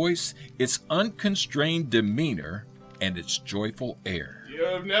cheery voice, its unconstrained demeanor, and its joyful air.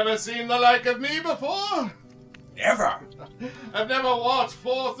 You've never seen the like of me before? Never. I've never walked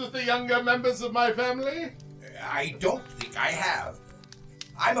forth with the younger members of my family? I don't think I have.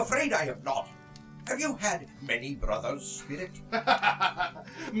 I'm afraid I have not. Have you had many brothers, Spirit?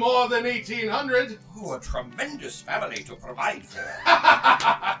 More than 1,800. Oh, a tremendous family to provide for.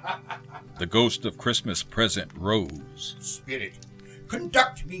 The ghost of Christmas present rose. Spirit,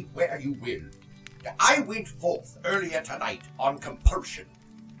 conduct me where you will. I went forth earlier tonight on compulsion,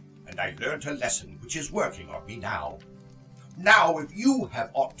 and I learnt a lesson which is working on me now. Now, if you have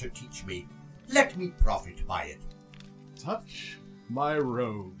aught to teach me, let me profit by it. Touch my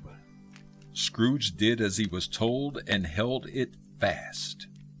robe. Scrooge did as he was told and held it fast.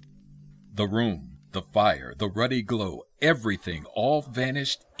 The room, the fire, the ruddy glow, everything all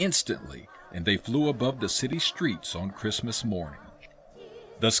vanished instantly, and they flew above the city streets on Christmas morning.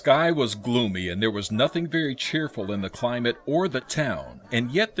 The sky was gloomy, and there was nothing very cheerful in the climate or the town,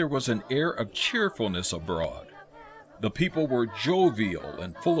 and yet there was an air of cheerfulness abroad. The people were jovial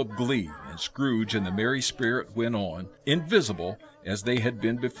and full of glee, and Scrooge and the merry spirit went on, invisible as they had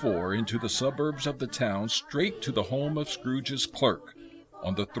been before, into the suburbs of the town, straight to the home of Scrooge's clerk.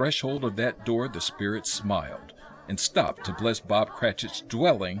 On the threshold of that door the spirit smiled, and stopped to bless Bob Cratchit's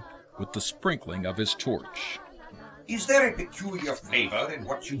dwelling with the sprinkling of his torch. Is there a peculiar flavor in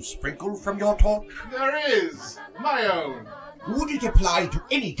what you sprinkle from your torch? There is. My own. Would it apply to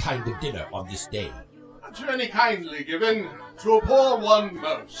any kind of dinner on this day? To any kindly given, to a poor one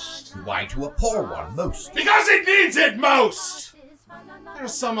most. Why to a poor one most? Because it needs it most! There are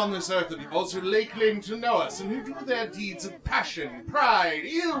some on this earth of yours who lay claim to know us, and who do their deeds of passion, pride,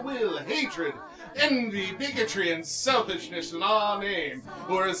 ill will, hatred, envy, bigotry, and selfishness in our name,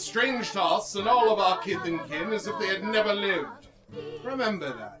 who are as strange to us and all of our kith and kin as if they had never lived.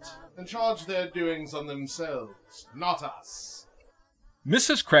 Remember that, and charge their doings on themselves, not us.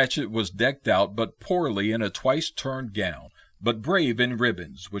 Mrs. Cratchit was decked out but poorly in a twice-turned gown, But brave in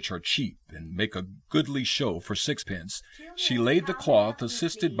ribbons, which are cheap and make a goodly show for sixpence, she laid the cloth,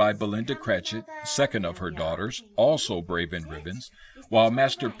 assisted by Belinda Cratchit, second of her daughters, also brave in ribbons, while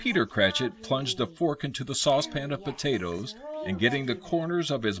Master Peter Cratchit plunged a fork into the saucepan of potatoes, and getting the corners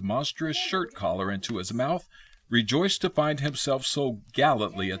of his monstrous shirt collar into his mouth, rejoiced to find himself so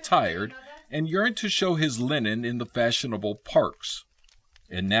gallantly attired, and yearned to show his linen in the fashionable parks.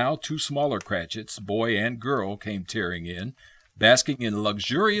 And now 2 smaller Cratchits, boy and girl, came tearing in, basking in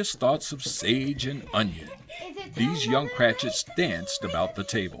luxurious thoughts of sage and onion. These young Cratchits danced about the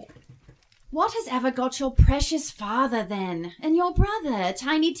table. What has ever got your precious father, then, and your brother,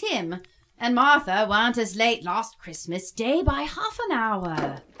 Tiny Tim? And Martha weren't as late last Christmas Day by half an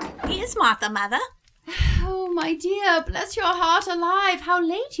hour. Here's Martha, Mother. Oh, my dear, bless your heart alive, how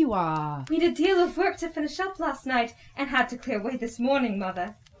late you are. We'd a deal of work to finish up last night, and had to clear away this morning,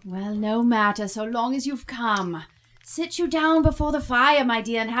 Mother. Well, no matter, so long as you've come. Sit you down before the fire, my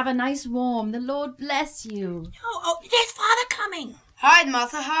dear, and have a nice warm. The Lord bless you. Oh, there's Father coming. Hide,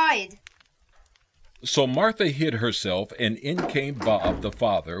 Martha, hide. So Martha hid herself, and in came Bob the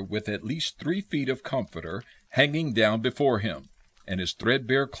father, with at least 3 feet of comforter hanging down before him, and his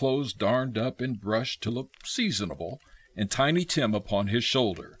threadbare clothes darned up and brushed to look seasonable, and Tiny Tim upon his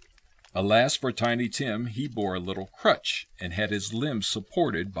shoulder. Alas for Tiny Tim, he bore a little crutch, and had his limbs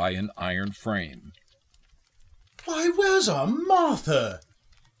supported by an iron frame. Why, where's our Martha?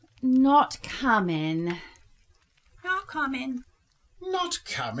 Not coming. Not coming. Not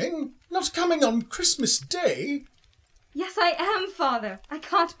coming? Not coming on Christmas Day? Yes, I am, Father. I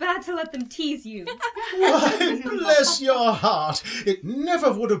can't bear to let them tease you. Why, bless your heart. It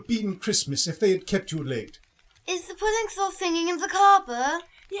never would have been Christmas if they had kept you late. Is the pudding still singing in the copper?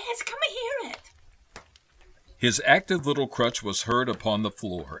 Yes, come and hear it. His active little crutch was heard upon the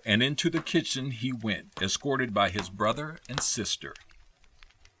floor, and into the kitchen he went, escorted by his brother and sister.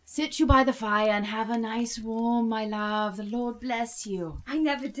 Sit you by the fire and have a nice warm, my love. The Lord bless you. I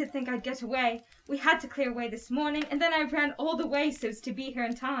never did think I'd get away. We had to clear away this morning, and then I ran all the way so's to be here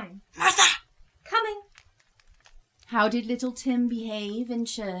in time. Martha! Coming. How did little Tim behave in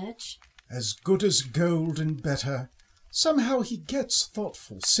church? As good as gold and better. Somehow he gets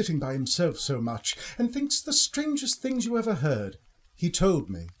thoughtful, sitting by himself so much, and thinks the strangest things you ever heard. He told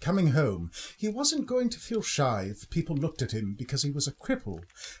me, coming home, he wasn't going to feel shy if people looked at him because he was a cripple,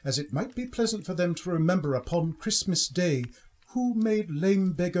 as it might be pleasant for them to remember upon Christmas Day who made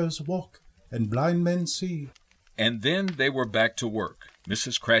lame beggars walk and blind men see. And then they were back to work.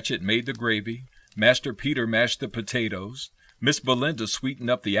 Mrs. Cratchit made the gravy, Master Peter mashed the potatoes, Miss Belinda sweetened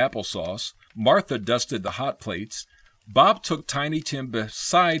up the applesauce, Martha dusted the hot plates, Bob took Tiny Tim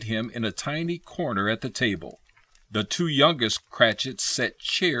beside him in a tiny corner at the table. The 2 youngest Cratchits set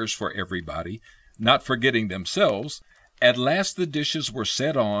chairs for everybody, not forgetting themselves. At last the dishes were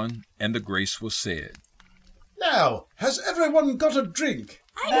set on, and the grace was said. Now, has everyone got a drink?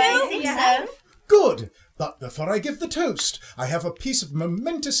 I think so. Good! But before I give the toast, I have a piece of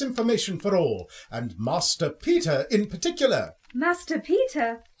momentous information for all, and Master Peter in particular. Master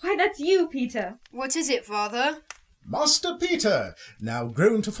Peter? Why, that's you, Peter. What is it, Father? Master Peter, now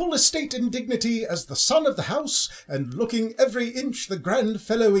grown to full estate and dignity as the son of the house, and looking every inch the grand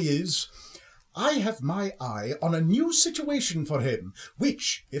fellow he is, I have my eye on a new situation for him,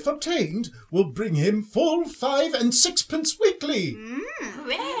 which, if obtained, will bring him full 5 and 6pence weekly.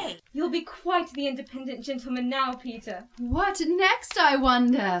 Hooray! You'll be quite the independent gentleman now, Peter. What next, I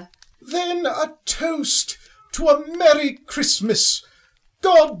wonder? Then a toast to a Merry Christmas.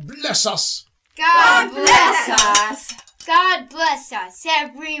 God bless us. God bless us. God bless us,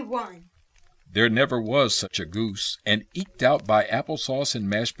 everyone. There never was such a goose, and eked out by applesauce and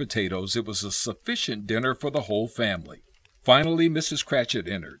mashed potatoes, it was a sufficient dinner for the whole family. Finally Mrs. Cratchit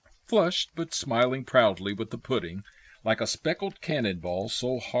entered, flushed but smiling proudly with the pudding, like a speckled cannonball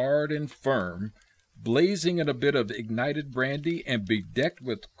so hard and firm, blazing in a bit of ignited brandy and bedecked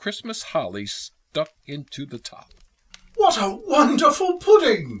with Christmas holly stuck into the top. What a wonderful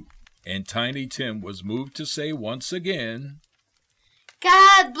pudding! And Tiny Tim was moved to say once again,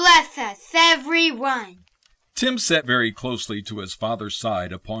 God bless us, everyone. Tim sat very closely to his father's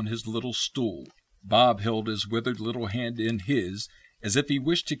side upon his little stool. Bob held his withered little hand in his, as if he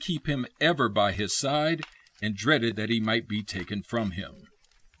wished to keep him ever by his side, and dreaded that he might be taken from him.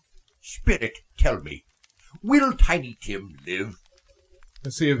 Spirit, tell me, will Tiny Tim live? I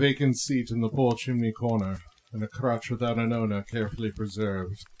see a vacant seat in the poor chimney corner, and a crutch without an owner carefully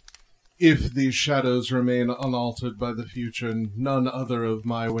preserved. If these shadows remain unaltered by the future, none other of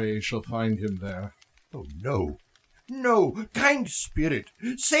my way shall find him there. Oh, no. No, kind Spirit,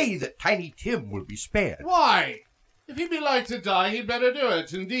 say that Tiny Tim will be spared. Why? If he be like to die, he'd better do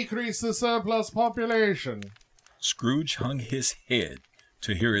it and decrease the surplus population. Scrooge hung his head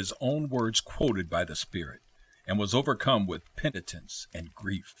to hear his own words quoted by the spirit, and was overcome with penitence and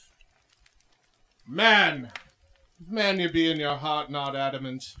grief. Man, if man you be in your heart not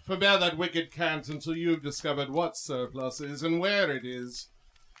adamant, forbear that wicked cant until you've discovered what surplus is and where it is.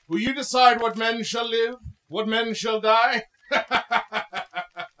 Will you decide what men shall live, what men shall die?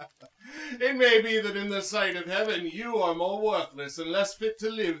 It may be that in the sight of heaven you are more worthless and less fit to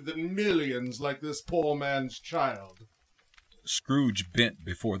live than millions like this poor man's child. Scrooge bent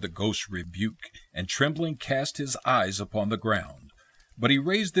before the ghost's rebuke, and trembling cast his eyes upon the ground. But he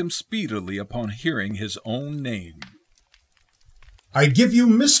raised them speedily upon hearing his own name. I give you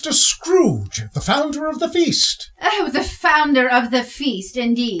Mr. Scrooge, the founder of the feast. Oh, the founder of the feast,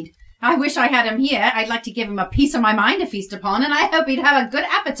 indeed. I wish I had him here. I'd like to give him a piece of my mind to feast upon, and I hope he'd have a good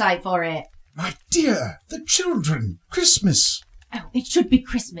appetite for it. My dear, the children, Christmas. Oh, it should be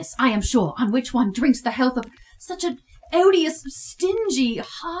Christmas, I am sure, on which one drinks the health of such an odious, stingy,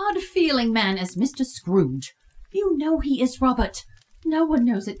 hard-feeling man as Mr. Scrooge. You know he is, Robert. No one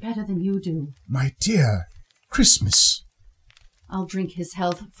knows it better than you do. My dear, Christmas. I'll drink his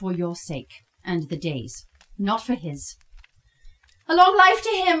health for your sake, and the day's, not for his. A long life to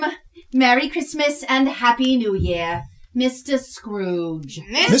him! Merry Christmas and Happy New Year, Mr. Scrooge.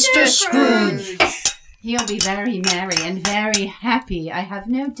 Mr. Scrooge! He'll be very merry and very happy, I have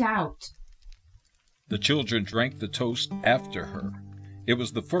no doubt. The children drank the toast after her. It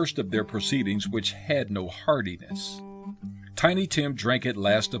was the first of their proceedings which had no heartiness. Tiny Tim drank it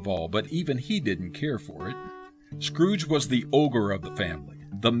last of all, but even he didn't care for it. Scrooge was the ogre of the family.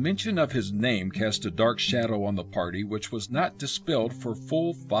 The mention of his name cast a dark shadow on the party, which was not dispelled for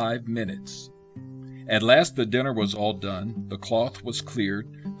full 5 minutes. At last the dinner was all done, the cloth was cleared,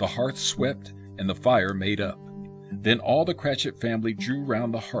 the hearth swept, and the fire made up. Then all the Cratchit family drew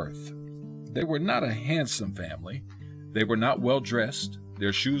round the hearth. They were not a handsome family. They were not well dressed.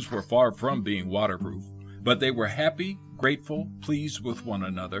 Their shoes were far from being waterproof, but they were happy, grateful, pleased with one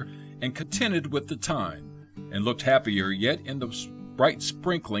another, and contented with the time, and looked happier yet in the bright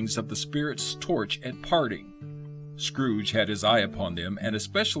sprinklings of the spirit's torch at parting. Scrooge had his eye upon them, and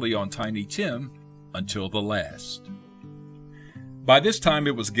especially on Tiny Tim, until the last. By this time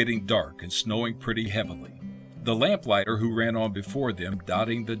it was getting dark and snowing pretty heavily. The lamplighter who ran on before them,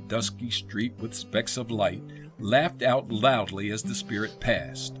 dotting the dusky street with specks of light, laughed out loudly as the spirit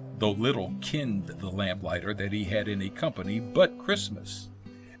passed, though little kenned the lamplighter that he had any company but Christmas.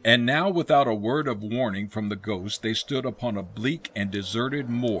 And now, without a word of warning from the ghost, they stood upon a bleak and deserted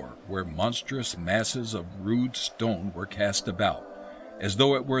moor, where monstrous masses of rude stone were cast about, as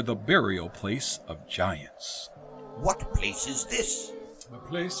though it were the burial place of giants. What place is this? The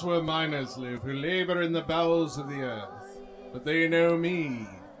place where miners live, who labor in the bowels of the earth. But they know me.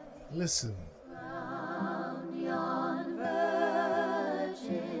 Listen.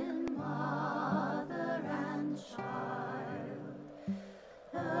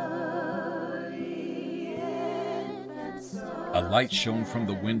 A light shone from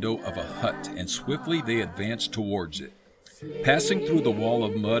the window of a hut, and swiftly they advanced towards it. Passing through the wall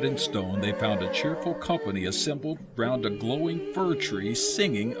of mud and stone, they found a cheerful company assembled round a glowing fir tree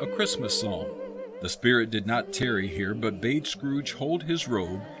singing a Christmas song. The spirit did not tarry here, but bade Scrooge hold his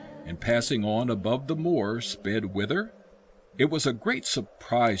road, and passing on above the moor, sped whither? It was a great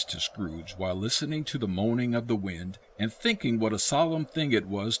surprise to Scrooge, while listening to the moaning of the wind, and thinking what a solemn thing it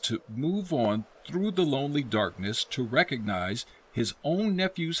was to move on through the lonely darkness, to recognize his own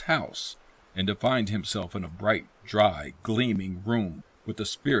nephew's house, and to find himself in a bright, dry, gleaming room, with the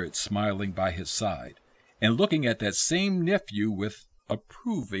spirit smiling by his side, and looking at that same nephew with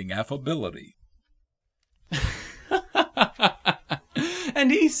approving affability. And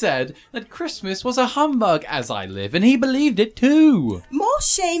he said that Christmas was a humbug, as I live, and he believed it too. More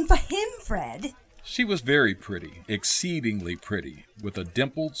shame for him, Fred. She was very pretty, exceedingly pretty, with a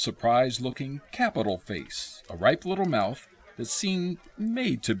dimpled, surprised-looking, capital face, a ripe little mouth that seemed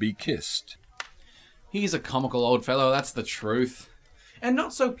made to be kissed. He's a comical old fellow, that's the truth. And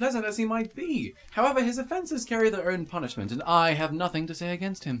not so pleasant as he might be. However, his offences carry their own punishment, and I have nothing to say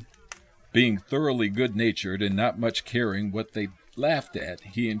against him. Being thoroughly good-natured and not much caring what they laughed at,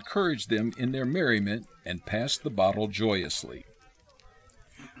 he encouraged them in their merriment and passed the bottle joyously.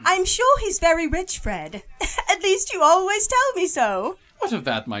 I'm sure he's very rich, Fred. At least you always tell me so. What of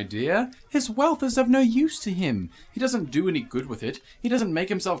that, my dear? His wealth is of no use to him. He doesn't do any good with it. He doesn't make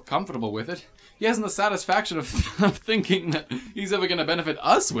himself comfortable with it. He hasn't the satisfaction of thinking that he's ever going to benefit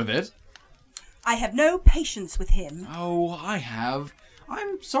us with it. I have no patience with him. Oh, I have.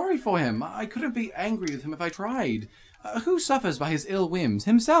 I'm sorry for him. I couldn't be angry with him if I tried. Who suffers by his ill whims?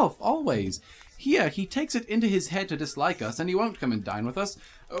 Himself, always. Here, he takes it into his head to dislike us, and he won't come and dine with us.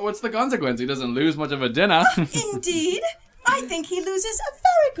 What's the consequence? He doesn't lose much of a dinner. Indeed. I think he loses a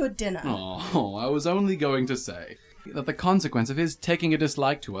very good dinner. Oh, I was only going to say that the consequence of his taking a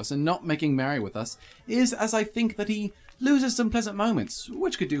dislike to us and not making merry with us is, as I think, that he loses some pleasant moments,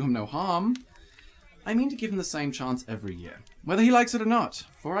 which could do him no harm. I mean to give him the same chance every year, whether he likes it or not,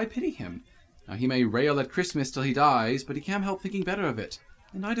 for I pity him. Now, he may rail at Christmas till he dies, but he can't help thinking better of it,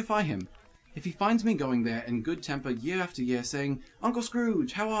 and I defy him. If he finds me going there in good temper year after year, saying, "Uncle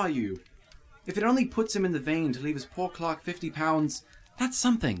Scrooge, how are you?" If it only puts him in the vein to leave his poor clerk £50, that's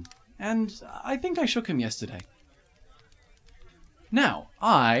something, and I think I shook him yesterday. Now,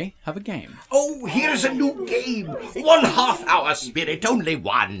 I have a game. Oh, here's a new game. 1/2 hour, Spirit, only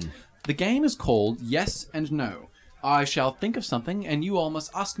one. The game is called Yes and No. I shall think of something, and you all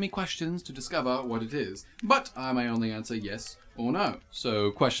must ask me questions to discover what it is. But I may only answer yes or no, so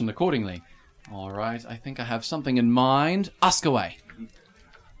question accordingly. All right, I think I have something in mind. Ask away.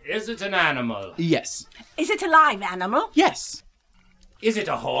 Is it an animal? Yes. Is it a live animal? Yes. Is it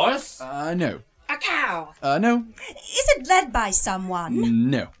a horse? No. A cow? No. Is it led by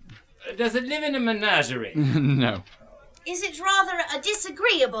someone? No. Does it live in a menagerie? No. Is it rather a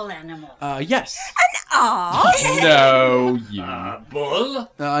disagreeable animal? Yes. An ass? No, you. A bull?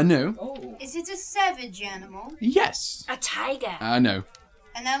 No. Oh. Is it a savage animal? Yes. A tiger? No.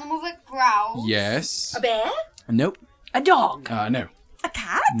 An animal that growls? Yes. A bear? Nope. A dog? No. A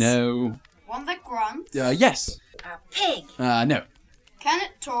cat? No. One that grunts? Yes. A pig? No. Can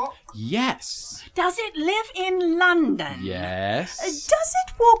it talk? Yes. Does it live in London? Yes. Does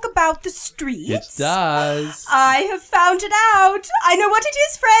it walk about the streets? It does. I have found it out. I know what it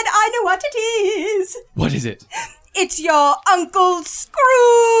is, Fred. I know what it is. What is it? It's your Uncle Scrooge.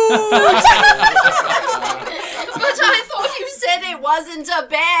 But I thought you said it wasn't a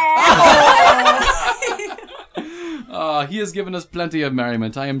bear. He has given us plenty of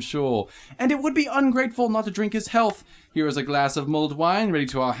merriment, I am sure. And it would be ungrateful not to drink his health. Here is a glass of mulled wine ready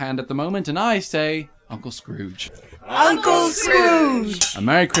to our hand at the moment, and I say, Uncle Scrooge. Uncle Scrooge. A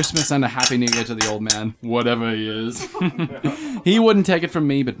Merry Christmas and a Happy New Year to the old man, whatever he is. He wouldn't take it from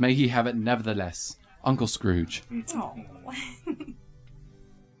me, but may he have it nevertheless. Uncle Scrooge. Oh.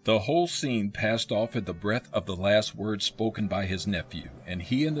 The whole scene passed off at the breath of the last words spoken by his nephew, and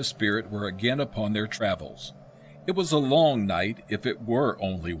he and the spirit were again upon their travels. It was a long night, if it were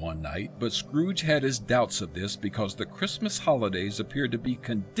only one night, but Scrooge had his doubts of this because the Christmas holidays appeared to be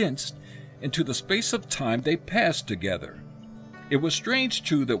condensed into the space of time they passed together. It was strange,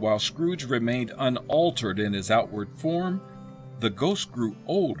 too, that while Scrooge remained unaltered in his outward form, the ghost grew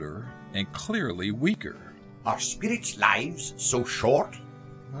older and clearly weaker. Are spirits' lives so short?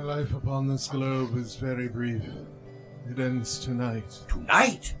 My life upon this globe is very brief. It ends tonight.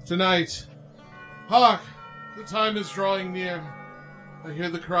 Tonight? Tonight! Hark! The time is drawing near. I hear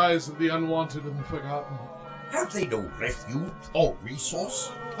the cries of the unwanted and the forgotten. Have they no refuge or resource?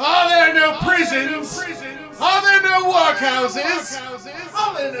 Are there no prisons? Are there no workhouses?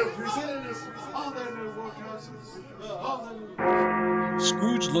 Are there no prisons? Are there no workhouses?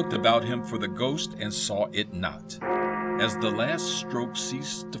 Scrooge looked about him for the ghost and saw it not. As the last stroke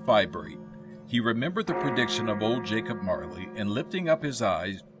ceased to vibrate, he remembered the prediction of old Jacob Marley, and lifting up his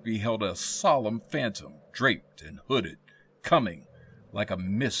eyes, beheld a solemn phantom, draped and hooded, coming like a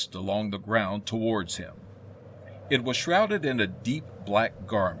mist along the ground towards him. It was shrouded in a deep black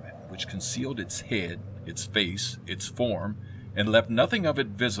garment, which concealed its head, its face, its form, and left nothing of it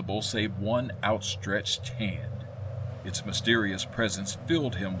visible save one outstretched hand. Its mysterious presence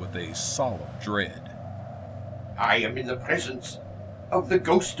filled him with a solemn dread. I am in the presence of the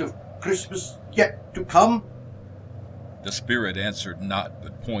ghost of Christmas yet to come. The spirit answered not,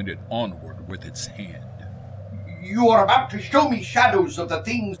 but pointed onward with its hand. You are about to show me shadows of the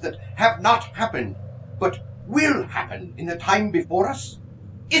things that have not happened, but will happen in the time before us.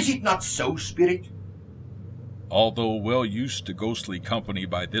 Is it not so, Spirit? Although well used to ghostly company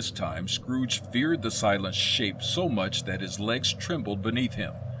by this time, Scrooge feared the silent shape so much that his legs trembled beneath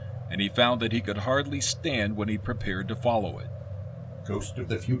him, and he found that he could hardly stand when he prepared to follow it. Ghost of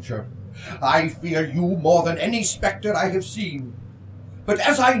the future, I fear you more than any spectre I have seen. But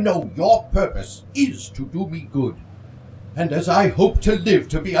as I know your purpose is to do me good, and as I hope to live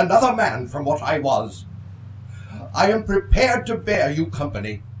to be another man from what I was, I am prepared to bear you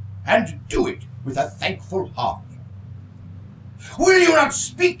company, and do it with a thankful heart. Will you not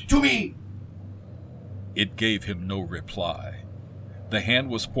speak to me? It gave him no reply. The hand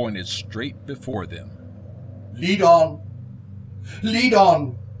was pointed straight before them. Lead on. Lead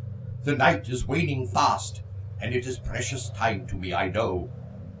on! The night is waning fast, and it is precious time to me, I know.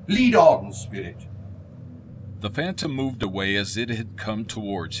 Lead on, spirit. The phantom moved away as it had come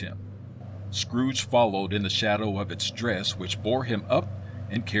towards him. Scrooge followed in the shadow of its dress, which bore him up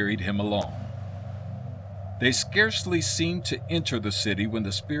and carried him along. They scarcely seemed to enter the city when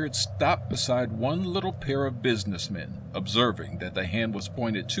the spirit stopped beside one little pair of businessmen. Observing that the hand was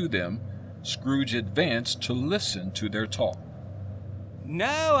pointed to them, Scrooge advanced to listen to their talk.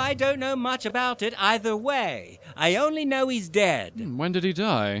 No, I don't know much about it either way. I only know he's dead. When did he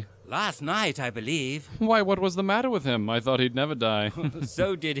die? Last night, I believe. Why, what was the matter with him? I thought he'd never die.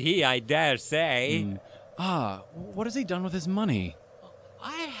 So did he, I dare say. What has he done with his money?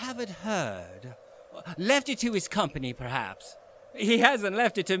 I haven't heard. Left it to his company, perhaps. He hasn't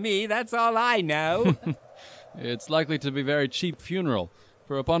left it to me, that's all I know. It's likely to be a very cheap funeral,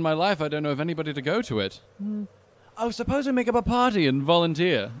 for upon my life I don't know of anybody to go to it. Oh, suppose we make up a party and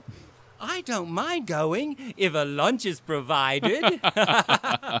volunteer. I don't mind going, if a lunch is provided.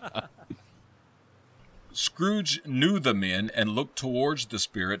 Scrooge knew the men and looked towards the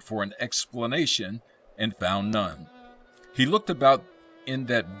spirit for an explanation and found none. He looked about in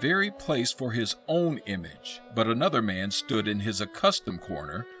that very place for his own image, but another man stood in his accustomed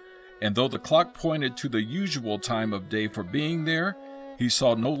corner, and though the clock pointed to the usual time of day for being there, he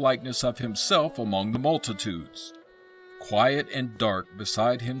saw no likeness of himself among the multitudes. Quiet and dark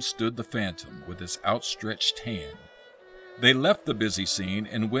beside him stood the phantom with his outstretched hand. They left the busy scene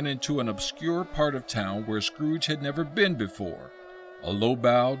and went into an obscure part of town where Scrooge had never been before, a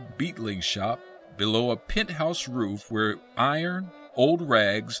low-bowed beetling shop below a penthouse roof where iron, old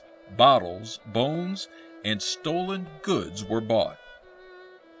rags, bottles, bones, and stolen goods were bought.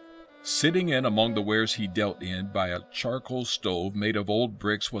 Sitting in among the wares he dealt in by a charcoal stove made of old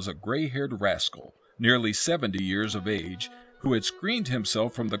bricks was a gray-haired rascal, nearly 70 years of age, who had screened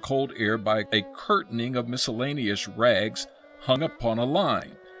himself from the cold air by a curtaining of miscellaneous rags hung upon a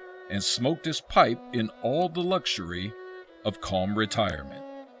line, and smoked his pipe in all the luxury of calm retirement.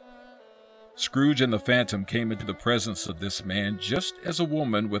 Scrooge and the phantom came into the presence of this man just as a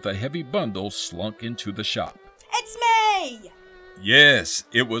woman with a heavy bundle slunk into the shop. It's me! Yes,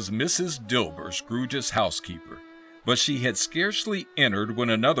 it was Mrs. Dilber, Scrooge's housekeeper, but she had scarcely entered when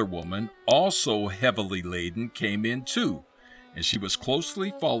another woman, also heavily laden, came in too, and she was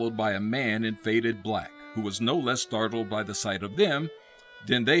closely followed by a man in faded black, who was no less startled by the sight of them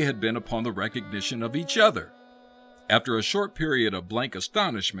than they had been upon the recognition of each other. After a short period of blank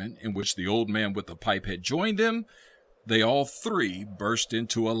astonishment, in which the old man with the pipe had joined them, they all three burst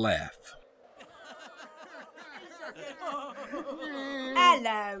into a laugh.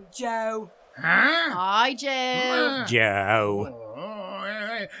 Hello, Joe. Huh? Hi, Joe. Joe.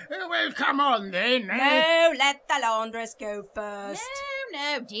 Well, come on then. No, let the laundress go first.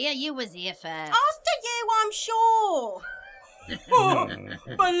 No, dear, you was here first. After you, I'm sure.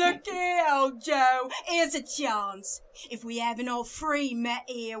 But look here, old Joe, here's a chance. If we haven't all three met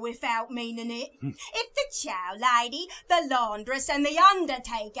here without meaning it, if the chow lady, the laundress and the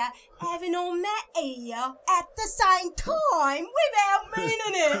undertaker haven't all met here at the same time without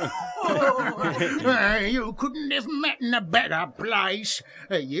meaning it. You couldn't have met in a better place.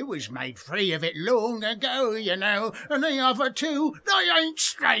 You was made free of it long ago, you know, and the other two, they ain't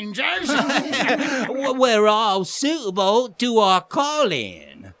strangers. We're all suitable to our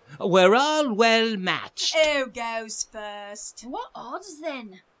calling. We're all well matched. Who goes first? What odds,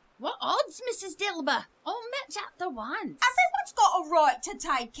 then? What odds, Mrs. Dilber? All met at the once. Everyone's got a right to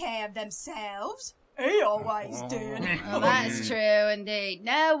take care of themselves. He always did. Well, that's true, indeed.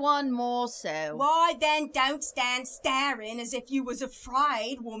 No one more so. Why, then, don't stand staring as if you was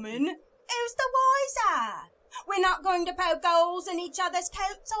afraid, woman. Who's the wiser? We're not going to poke holes in each other's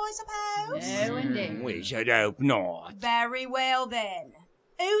coats, I suppose? No, indeed. We should hope not. Very well, then.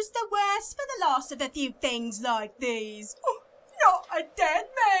 Who's the worse for the loss of a few things like these? Oh, not a dead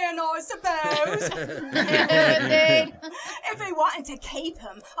man, I suppose. Indeed. If he wanted to keep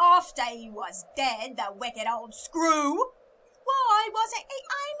him after he was dead, the wicked old screw, why wasn't he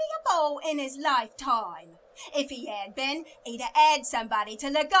amiable in his lifetime? If he had been, he'd have had somebody to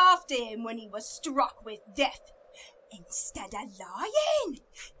look after him when he was struck with death. Instead of lying,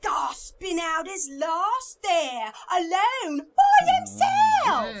 gasping out his last there, alone, by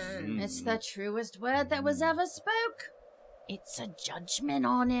himself. It's the truest word that was ever spoke. It's a judgment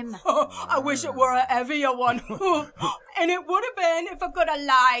on him. I wish it were a heavier one. And it would have been if I could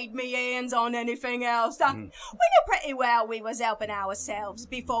have laid me hands on anything else. We knew pretty well we was helping ourselves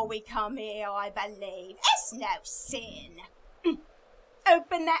before we come here, I believe. It's no sin.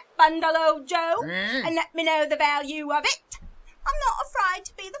 Open that bundle, old Joe, and let me know the value of it. I'm not afraid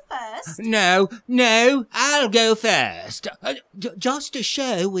to be the first. No, I'll go first. Just to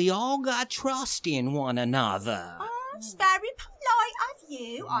show we all got trust in one another. Oh, it's very polite of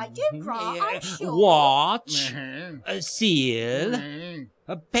you. I do cry, I'm sure. Watch, a seal,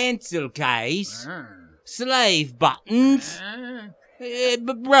 a pencil case, slave buttons,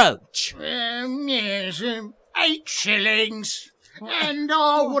 brooch. Yes, 8 shillings. And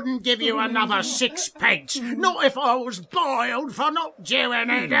I wouldn't give you another 6 pence, not if I was boiled for not doing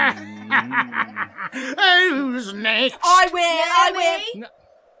it. Who's next? I will.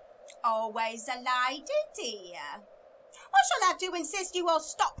 Always a lady, dear. I shall have to insist you all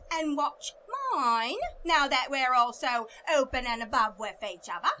stop and watch mine, now that we're all so open and above with each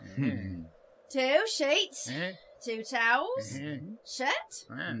other. 2 sheets, 2 towels, shirt,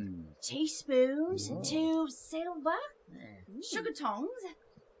 teaspoons, 2 silver, sugar tongs,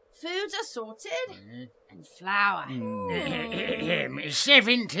 foods assorted, and flour.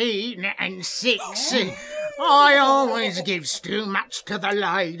 17 and 6. I always gives too much to the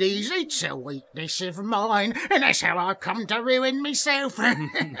ladies. It's a weakness of mine, and that's how I come to ruin myself.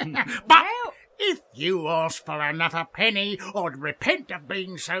 But if you ask for another penny, I'd repent of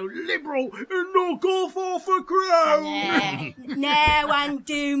being so liberal and knock off a crown. Now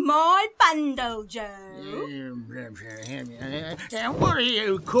undo my bundle, Joe. What do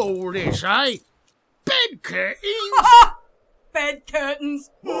you call this, eh? Bed curtains? Bed curtains.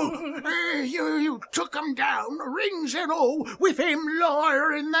 You took 'em down, rings and all, with him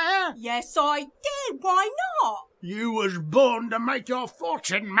lying there? Yes, I did. Why not? You was born to make your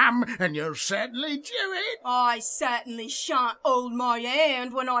fortune, mum, and you'll certainly do it. I certainly shan't hold my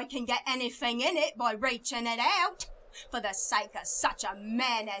hand when I can get anything in it by reaching it out. For the sake of such a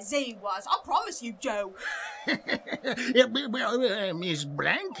man as he was, I promise you, Joe. Miss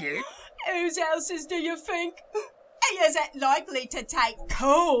Blanket? Whose else's do you think? He isn't likely to take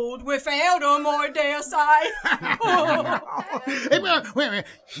cold without 'em, I dare say. Well,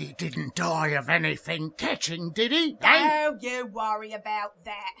 he didn't die of anything catching, did he? Don't you worry about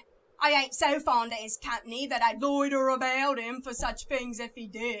that. I ain't so fond of his company that I'd loiter about him for such things if he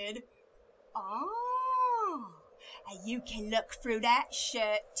did. You can look through that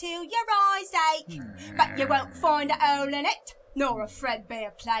shirt till your eyes ache, but you won't find a hole in it, nor a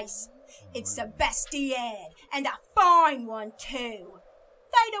threadbare place. It's the best he had, and a fine one too.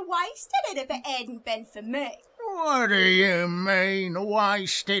 They'd have wasted it if it hadn't been for me. What do you mean,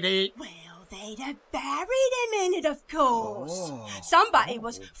 wasted it? Well, they'd have buried him in it, of course. Somebody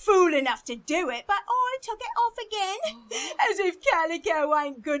was fool enough to do it, but I took it off again, as if calico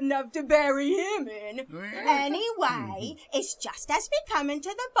ain't good enough to bury him in. Anyway, it's just as becoming to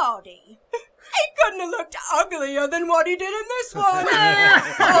the body. He couldn't have looked uglier than what he did in this one.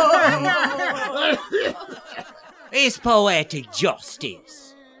 It's poetic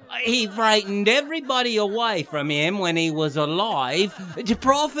justice. He frightened everybody away from him when he was alive to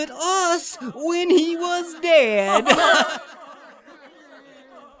profit us when he was dead.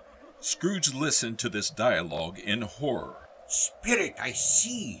 Scrooge listened to this dialogue in horror. Spirit, I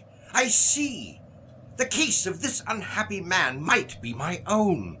see. The case of this unhappy man might be my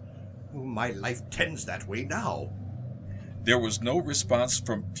own. My life tends that way now. There was no response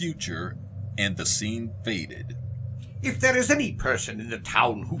from Future, and the scene faded. If there is any person in the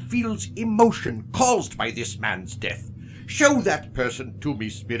town who feels emotion caused by this man's death, show that person to me,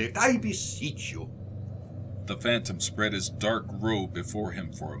 Spirit, I beseech you. The phantom spread his dark robe before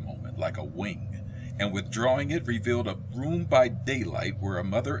him for a moment like a wing, and withdrawing it revealed a room by daylight where a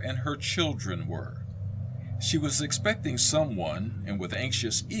mother and her children were. She was expecting someone, and with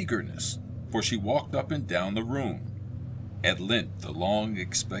anxious eagerness, for she walked up and down the room. At length the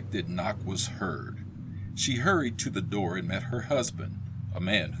long-expected knock was heard. She hurried to the door and met her husband, a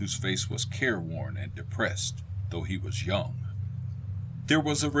man whose face was careworn and depressed, though he was young. There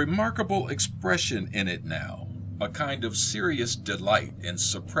was a remarkable expression in it now, a kind of serious delight and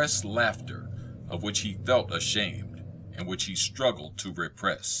suppressed laughter, of which he felt ashamed, and which he struggled to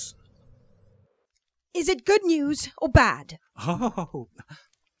repress. Is it good news or bad? Oh,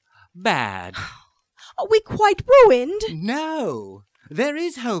 bad. Are we quite ruined? No, there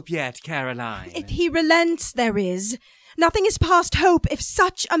is hope yet, Caroline. If he relents, there is. Nothing is past hope if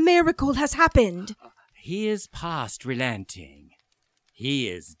such a miracle has happened. He is past relenting. He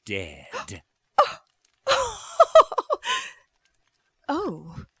is dead.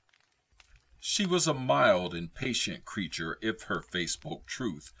 Oh. She was a mild and patient creature if her face spoke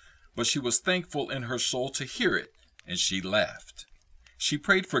truth, but she was thankful in her soul to hear it, and she laughed. She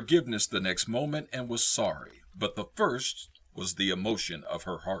prayed forgiveness the next moment and was sorry, but the first was the emotion of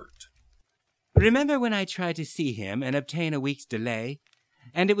her heart. Remember when I tried to see him and obtain a week's delay?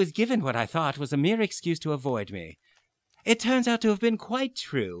 And it was given what I thought was a mere excuse to avoid me. It turns out to have been quite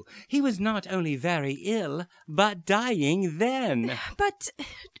true. He was not only very ill, but dying then. But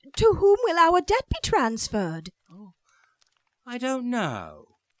to whom will our debt be transferred? I don't know.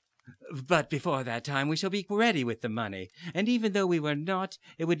 But before that time we shall be ready with the money, and even though we were not,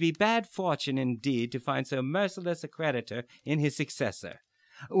 it would be bad fortune indeed to find so merciless a creditor in his successor.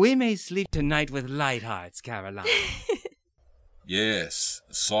 We may sleep tonight with light hearts, Caroline. Yes,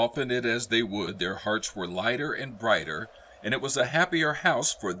 soften it as they would, their hearts were lighter and brighter, and it was a happier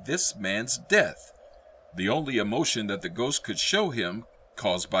house for this man's death. The only emotion that the ghost could show him,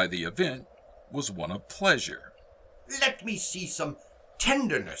 caused by the event, was one of pleasure. Let me see some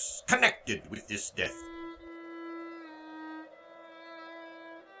tenderness connected with this death.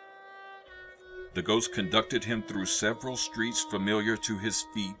 The ghost conducted him through several streets familiar to his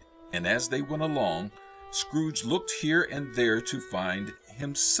feet, and as they went along, Scrooge looked here and there to find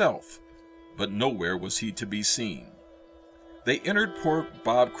himself, but nowhere was he to be seen. They entered poor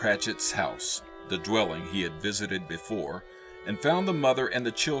Bob Cratchit's house, the dwelling he had visited before, and found the mother and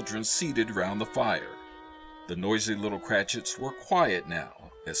the children seated round the fire. The noisy little Cratchits were quiet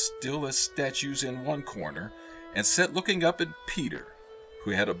now, as still as statues in one corner, and sat looking up at Peter,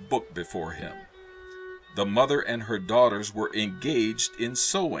 who had a book before him. The mother and her daughters were engaged in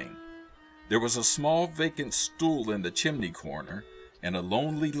sewing. There was a small vacant stool in the chimney corner, and a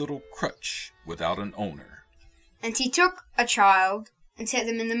lonely little crutch without an owner. And he took a child and set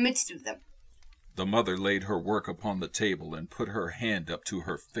them in the midst of them. The mother laid her work upon the table and put her hand up to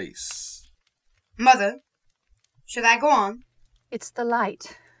her face. Mother, should I go on? It's the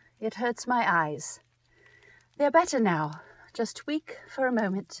light. It hurts my eyes. They're better now, just weak for a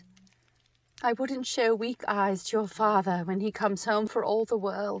moment. I wouldn't show weak eyes to your father when he comes home for all the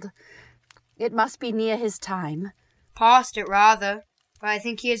world. It must be near his time. Past it, rather. But I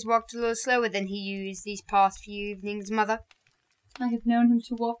think he has walked a little slower than he used these past few evenings, Mother. I have known him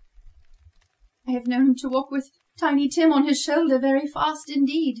to walk with Tiny Tim on his shoulder very fast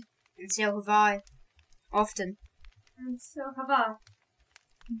indeed. And so have I. Often. And so have I.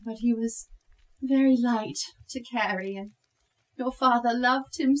 But he was very light to carry, and your father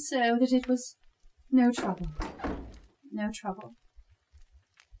loved him so that it was no trouble. No trouble.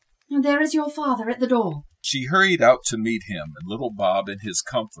 And there is your father at the door. She hurried out to meet him, and little Bob and his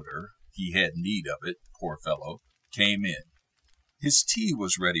comforter, he had need of it, poor fellow, came in. His tea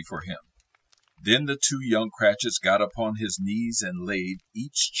was ready for him. Then the two young Cratchits got upon his knees and laid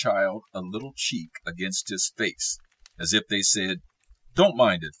each child a little cheek against his face, as if they said, "Don't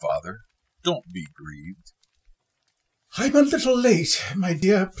mind it, father. Don't be grieved." "I'm a little late, my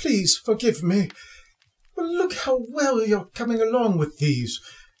dear. Please forgive me. Well, look how well you're coming along with these.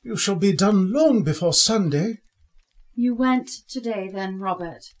 You shall be done long before Sunday." You went today, then,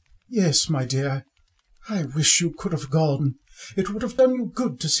 Robert? "Yes, my dear. I wish you could have gone. It would have done you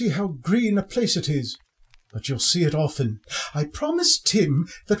good to see how green a place it is. But you'll see it often. I promised Tim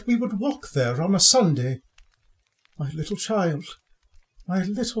that we would walk there on a Sunday. My little child, my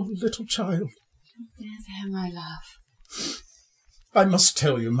little child." There, my love. "I must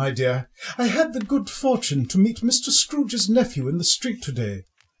tell you, my dear, I had the good fortune to meet Mr. Scrooge's nephew in the street today.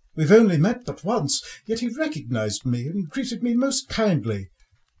 We've only met but once, yet he recognized me and greeted me most kindly.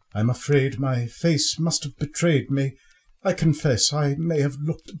 I'm afraid my face must have betrayed me. I confess I may have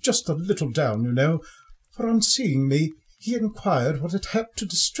looked just a little down, you know, for on seeing me he inquired what had happened to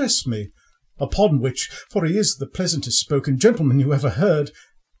distress me, upon which, for he is the pleasantest spoken gentleman you ever heard,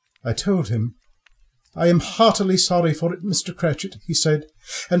 I told him. "I am heartily sorry for it, Mr. Cratchit," he said,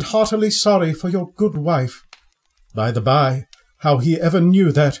 "and heartily sorry for your good wife. By the by, how he ever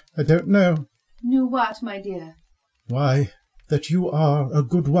knew that, I don't know." Knew what, my dear? "Why, that you are a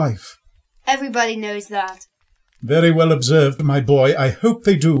good wife." Everybody knows that. "Very well observed, my boy. I hope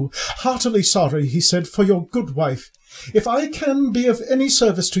they do. Heartily sorry," he said, "for your good wife. If I can be of any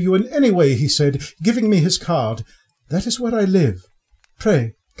service to you in any way," he said, giving me his card, "that is where I live.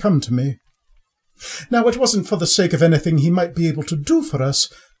 Pray, come to me." Now, it wasn't for the sake of anything he might be able to do for us,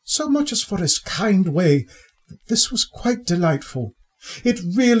 so much as for his kind way. This was quite delightful. It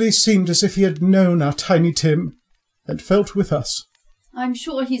really seemed as if he had known our Tiny Tim, and felt with us. I'm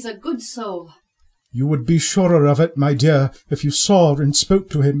sure he's a good soul. You would be surer of it, my dear, if you saw and spoke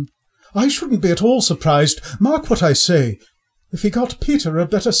to him. I shouldn't be at all surprised, mark what I say, if he got Peter a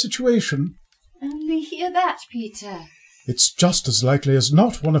better situation. Only hear that, Peter. It's just as likely as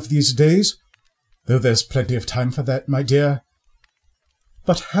not one of these days, though there's plenty of time for that, my dear.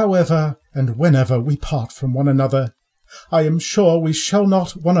 But however and whenever we part from one another, I am sure we shall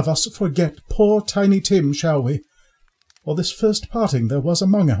not one of us forget poor Tiny Tim, shall we? Or this first parting there was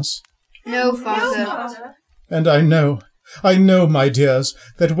among us. No, Father. And I know, my dears,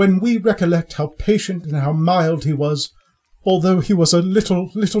 that when we recollect how patient and how mild he was, although he was a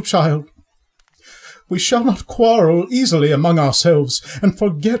little child, we shall not quarrel easily among ourselves, and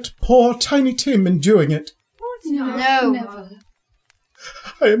forget poor Tiny Tim in doing it. No.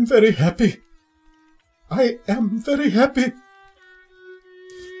 I am very happy. I am very happy.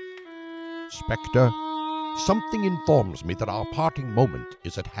 Spectre, something informs me that our parting moment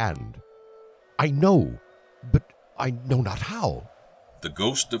is at hand. I know, but I know not how. The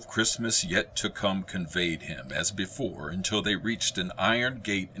ghost of Christmas yet to come conveyed him, as before, until they reached an iron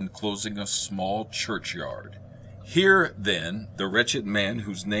gate enclosing a small churchyard. Here, then, the wretched man,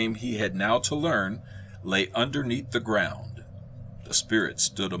 whose name he had now to learn, lay underneath the ground. The spirit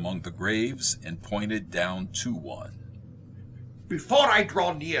stood among the graves and pointed down to one. Before I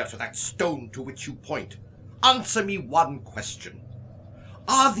draw near to that stone to which you point, answer me one question.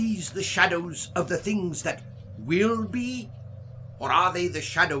 Are these the shadows of the things that will be? Or are they the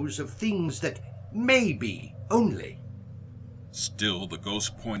shadows of things that may be only? Still the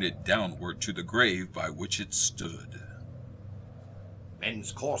ghost pointed downward to the grave by which it stood.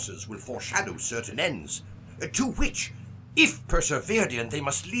 Men's courses will foreshadow certain ends, to which, if persevered in, they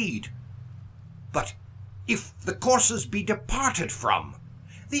must lead. But if the courses be departed from,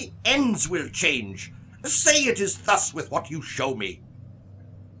 the ends will change. Say it is thus with what you show me.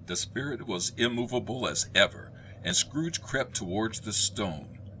 The spirit was immovable as ever, and Scrooge crept towards the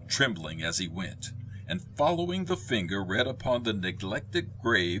stone, trembling as he went, and following the finger read upon the neglected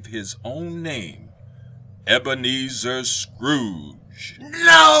grave his own name, Ebenezer Scrooge.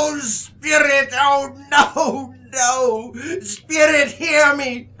 No, spirit! Oh, no, no! Spirit, hear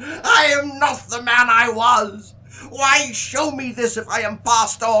me! I am not the man I was! Why show me this if I am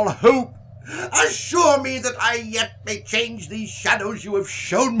past all hope? Assure me that I yet may change these shadows you have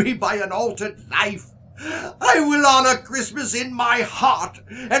shown me by an altered life. I will honor Christmas in my heart,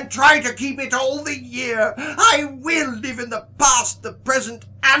 and try to keep it all the year. I will live in the past, the present,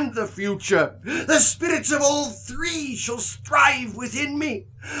 and the future. The spirits of all three shall strive within me.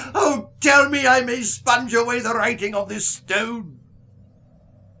 Oh, tell me I may sponge away the writing on this stone.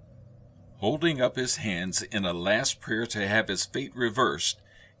 Holding up his hands in a last prayer to have his fate reversed,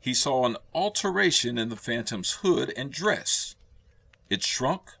 he saw an alteration in the phantom's hood and dress. It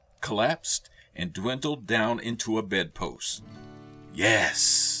shrunk, collapsed, and dwindled down into a bedpost.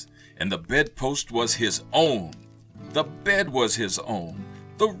 Yes, and the bedpost was his own. The bed was his own.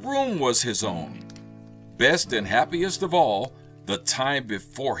 The room was his own. Best and happiest of all, the time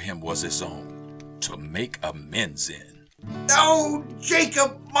before him was his own, to make amends in. Oh,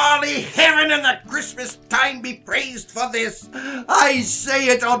 Jacob Marley, heaven and the Christmas time be praised for this. I say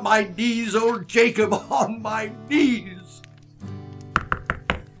it on my knees, old Jacob, on my knees.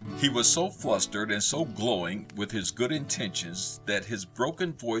 He was so flustered and so glowing with his good intentions that his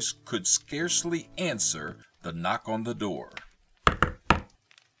broken voice could scarcely answer the knock on the door.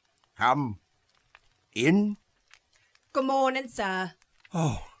 Come in. Good morning, sir.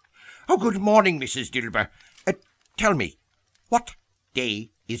 Oh, good morning, Mrs. Dilber. Tell me, what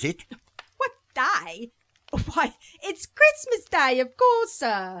day is it? What day? Why, it's Christmas Day, of course,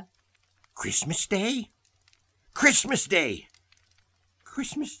 sir. Christmas Day? Christmas Day?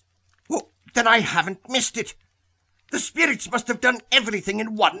 Christmas? Well, then I haven't missed it. The spirits must have done everything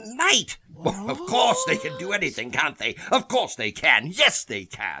in one night. Well, of course they can do anything, can't they? Of course they can. Yes, they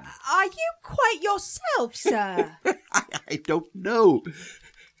can. Are you quite yourself, sir? I don't know.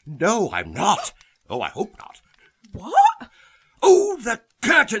 No, I'm not. Oh, I hope not. What? Oh, the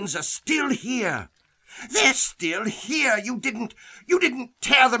curtains are still here. They're still here. You didn't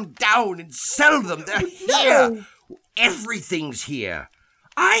tear them down and sell them. They're here. Everything's here.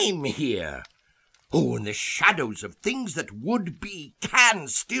 I'm here. Oh, and the shadows of things that would be can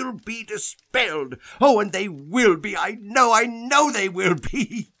still be dispelled. Oh, and they will be. I know they will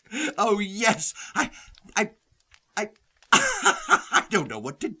be. Oh, yes. I don't know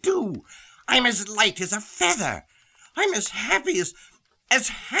what to do. I'm as light as a feather. I'm as happy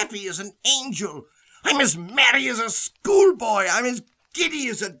as an angel. I'm as merry as a schoolboy. I'm as giddy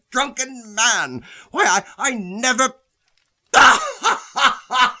as a drunken man. Why, I never...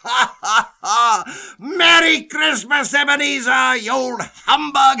 Merry Christmas, Ebenezer, you old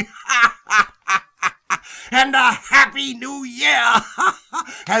humbug! And a Happy New Year!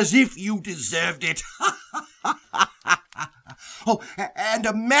 As if you deserved it. Oh, and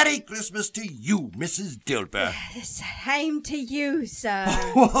a Merry Christmas to you, Mrs. Dilber. The same to you, sir.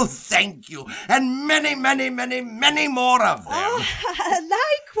 Oh, thank you. And many, many, many, many more of them. Likewise.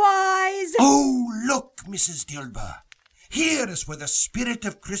 Oh, look, Mrs. Dilber. Here is where the spirit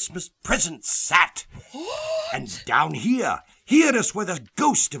of Christmas present sat. And down here is where the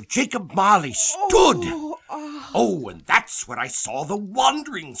ghost of Jacob Marley stood. Oh, and that's where I saw the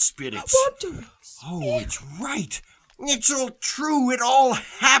wandering spirits. Oh, it's right. It's all true. It all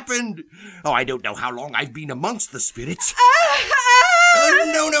happened. Oh, I don't know how long I've been amongst the spirits.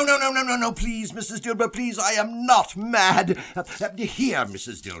 No, please, Mrs. Dilber, please, I am not mad. Here,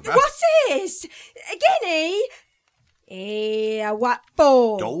 Mrs. Dilber. What's this? Guinea? What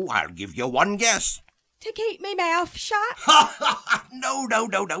for? Oh, I'll give you one guess. To keep me mouth shut? No,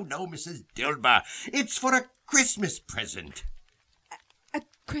 Mrs. Dilber. It's for a Christmas present. A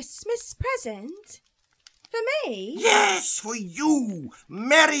Christmas present? For me? Yes, for you.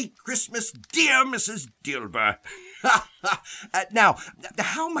 Merry Christmas, dear Mrs. Dilber. Now,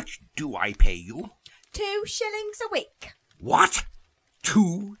 how much do I pay you? 2 shillings a week. What?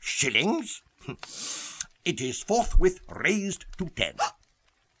 2 shillings? It is forthwith raised to 10.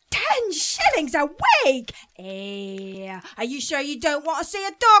 10 shillings a week? Are you sure you don't want to see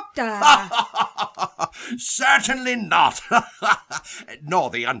a doctor? Certainly not. Nor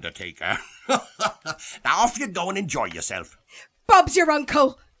the undertaker. Now off you go and enjoy yourself. Bob's your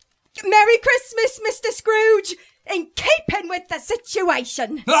uncle. Merry Christmas, Mr. Scrooge, in keeping with the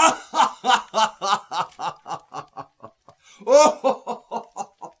situation.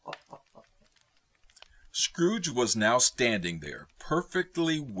 Scrooge was now standing there,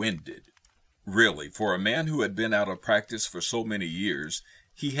 perfectly winded. Really, for a man who had been out of practice for so many years,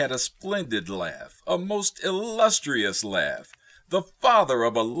 he had a splendid laugh, a most illustrious laugh, the father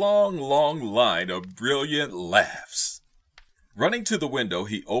of a long, long line of brilliant laughs. Running to the window,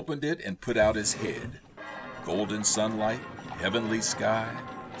 he opened it and put out his head. Golden sunlight, heavenly sky,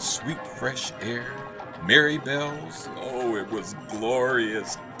 sweet fresh air, merry bells. Oh, it was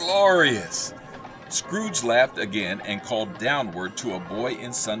glorious, glorious. Scrooge laughed again and called downward to a boy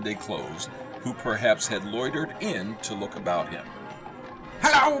in Sunday clothes who perhaps had loitered in to look about him.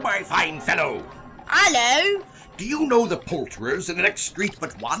 Hello, my fine fellow. Hello. Do you know the poulterers in the next street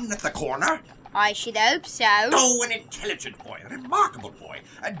but one at the corner? I should hope so. Oh, an intelligent boy, a remarkable boy.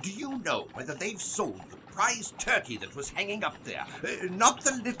 And do you know whether they've sold the prize turkey that was hanging up there? Not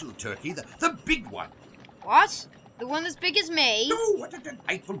the little turkey, the big one. What? The one as big as me? Oh, what a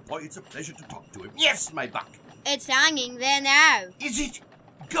delightful boy. It's a pleasure to talk to him. Yes, my buck. It's hanging there now. Is it?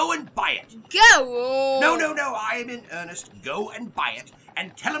 Go and buy it. Go on. No, I am in earnest. Go and buy it,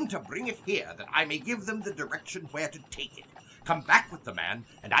 and tell him to bring it here, that I may give them the direction where to take it. Come back with the man,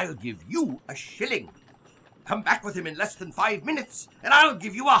 and I'll give you a shilling. Come back with him in less than 5 minutes, and I'll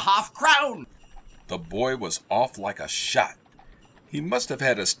give you a half-crown. The boy was off like a shot. He must have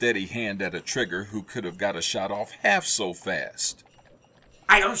had a steady hand at a trigger who could have got a shot off half so fast.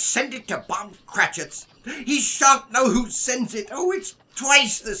 I'll send it to Bob Cratchit's. He shan't know who sends it. Oh, it's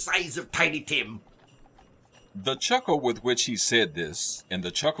twice the size of Tiny Tim. The chuckle with which he said this, and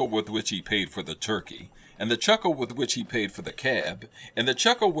the chuckle with which he paid for the turkey, and the chuckle with which he paid for the cab, and the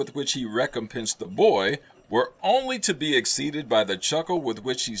chuckle with which he recompensed the boy, were only to be exceeded by the chuckle with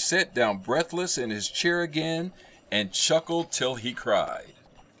which he sat down breathless in his chair again and chuckled till he cried.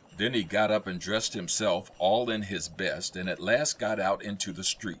 Then he got up and dressed himself all in his best, and at last got out into the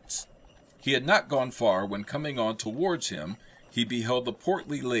streets. He had not gone far when, coming on towards him, he beheld the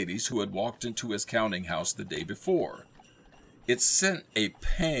portly ladies who had walked into his counting-house the day before. It sent a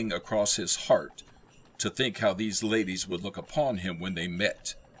pang across his heart to think how these ladies would look upon him when they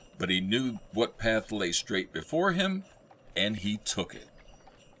met, but he knew what path lay straight before him, and he took it.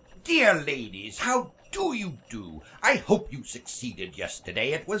 Dear ladies, how do you do? I hope you succeeded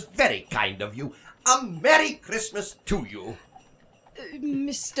yesterday. It was very kind of you. A Merry Christmas to you.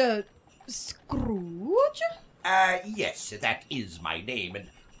 Mr. Scrooge? Yes, that is my name, and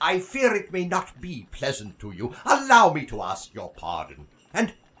I fear it may not be pleasant to you. Allow me to ask your pardon.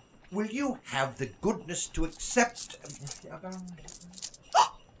 And will you have the goodness to accept...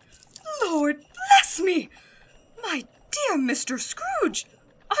 Lord bless me! My dear Mr. Scrooge,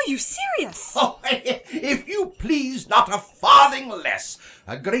 are you serious? Oh, if you please, not a farthing less.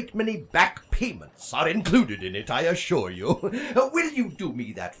 A great many back payments are included in it, I assure you. Will you do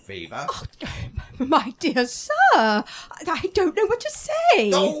me that favor? Oh, my dear sir, I don't know what to say.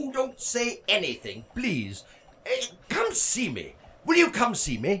 No, don't say anything, please. Come see me. Will you come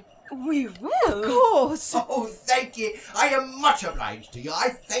see me? We will. Of course. Oh, thank you. I am much obliged to you. I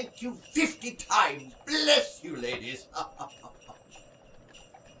thank you 50 times. Bless you, ladies.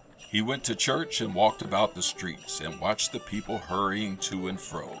 He went to church and walked about the streets and watched the people hurrying to and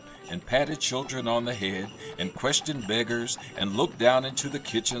fro, and patted children on the head and questioned beggars and looked down into the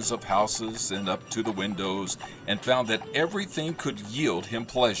kitchens of houses and up to the windows and found that everything could yield him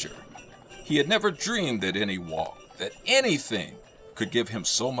pleasure. He had never dreamed that any walk, that anything could give him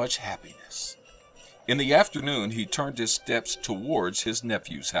so much happiness. In the afternoon, he turned his steps towards his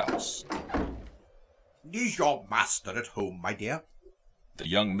nephew's house. Is your master at home, my dear? The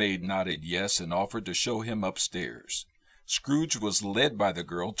young maid nodded yes and offered to show him upstairs. Scrooge was led by the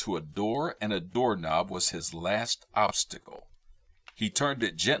girl to a door, and a doorknob was his last obstacle. He turned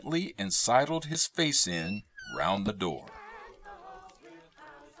it gently and sidled his face in round the door.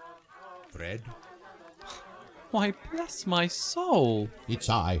 Fred? Why, bless my soul. It's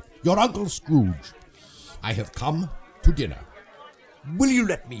I, your Uncle Scrooge. I have come to dinner. Will you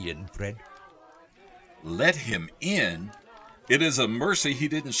let me in, Fred? Let him in? It is a mercy he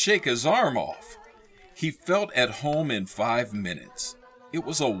didn't shake his arm off. He felt at home in 5 minutes. It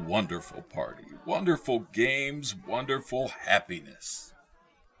was a wonderful party, wonderful games, wonderful happiness.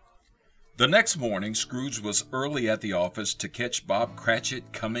 The next morning, Scrooge was early at the office to catch Bob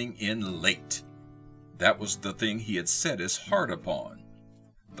Cratchit coming in late. That was the thing he had set his heart upon.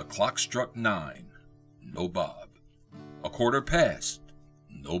 The clock struck 9. No Bob. 1:15.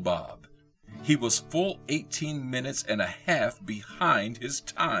 No Bob. He was full 18 minutes and a half behind his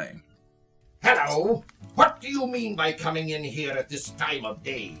time. Hello! What do you mean by coming in here at this time of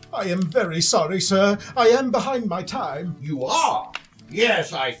day? I am very sorry, sir. I am behind my time. You are?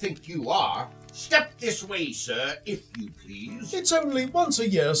 Yes, I think you are. Step this way, sir, if you please. It's only once a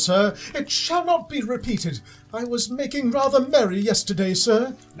year, sir. It shall not be repeated. I was making rather merry yesterday,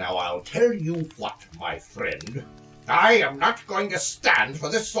 sir. Now I'll tell you what, my friend. I am not going to stand for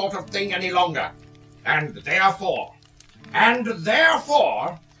this sort of thing any longer. And therefore,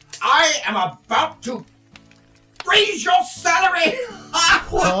 I am about to raise your salary!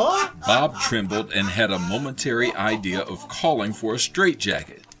 Bob trembled and had a momentary idea of calling for a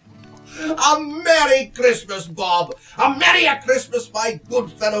straitjacket. A Merry Christmas, Bob! A merrier Christmas, my good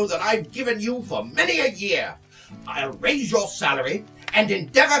fellow, than I've given you for many a year. I'll raise your salary and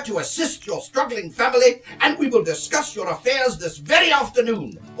endeavor to assist your struggling family, and we will discuss your affairs this very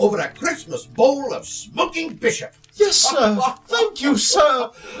afternoon over a Christmas bowl of smoking bishop. Yes, sir. Thank you,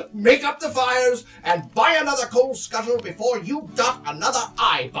 sir. Make up the fires and buy another coal scuttle before you dot another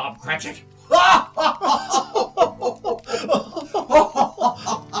I, Bob Cratchit.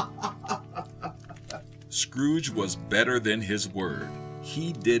 Scrooge was better than his word.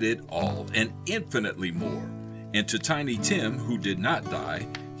 He did it all, and infinitely more. And to Tiny Tim, who did not die,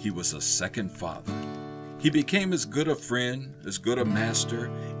 he was a second father. He became as good a friend, as good a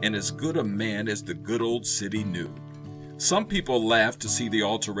master, and as good a man as the good old city knew. Some people laughed to see the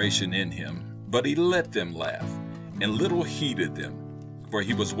alteration in him, but he let them laugh, and little heeded them, for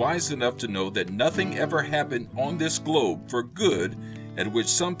he was wise enough to know that nothing ever happened on this globe for good at which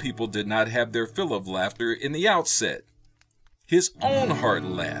some people did not have their fill of laughter in the outset. His own heart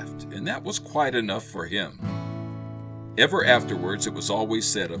laughed, and that was quite enough for him. Ever afterwards it was always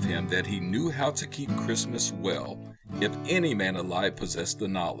said of him that he knew how to keep Christmas well, if any man alive possessed the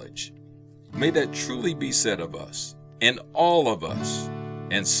knowledge. May that truly be said of us, and all of us.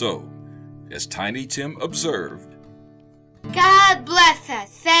 And so, as Tiny Tim observed, God bless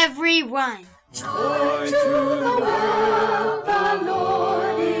us, everyone. Joy to the world, the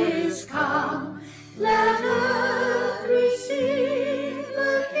Lord is come. Let earth receive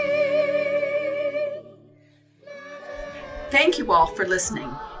the King. Thank you all for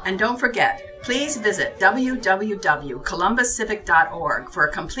listening. And don't forget, please visit www.columbuscivic.org for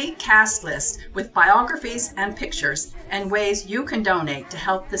a complete cast list with biographies and pictures and ways you can donate to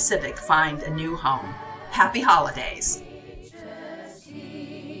help the Civic find a new home. Happy holidays!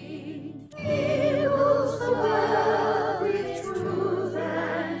 He rules the world with truth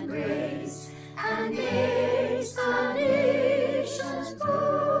and grace, and makes the nations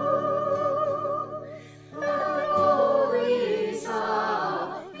prove the glories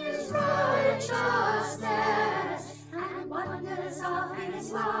of his righteousness, and wonders of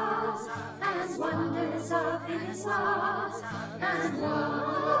his love, and wonders of his love, and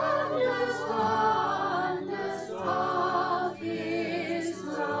wonders of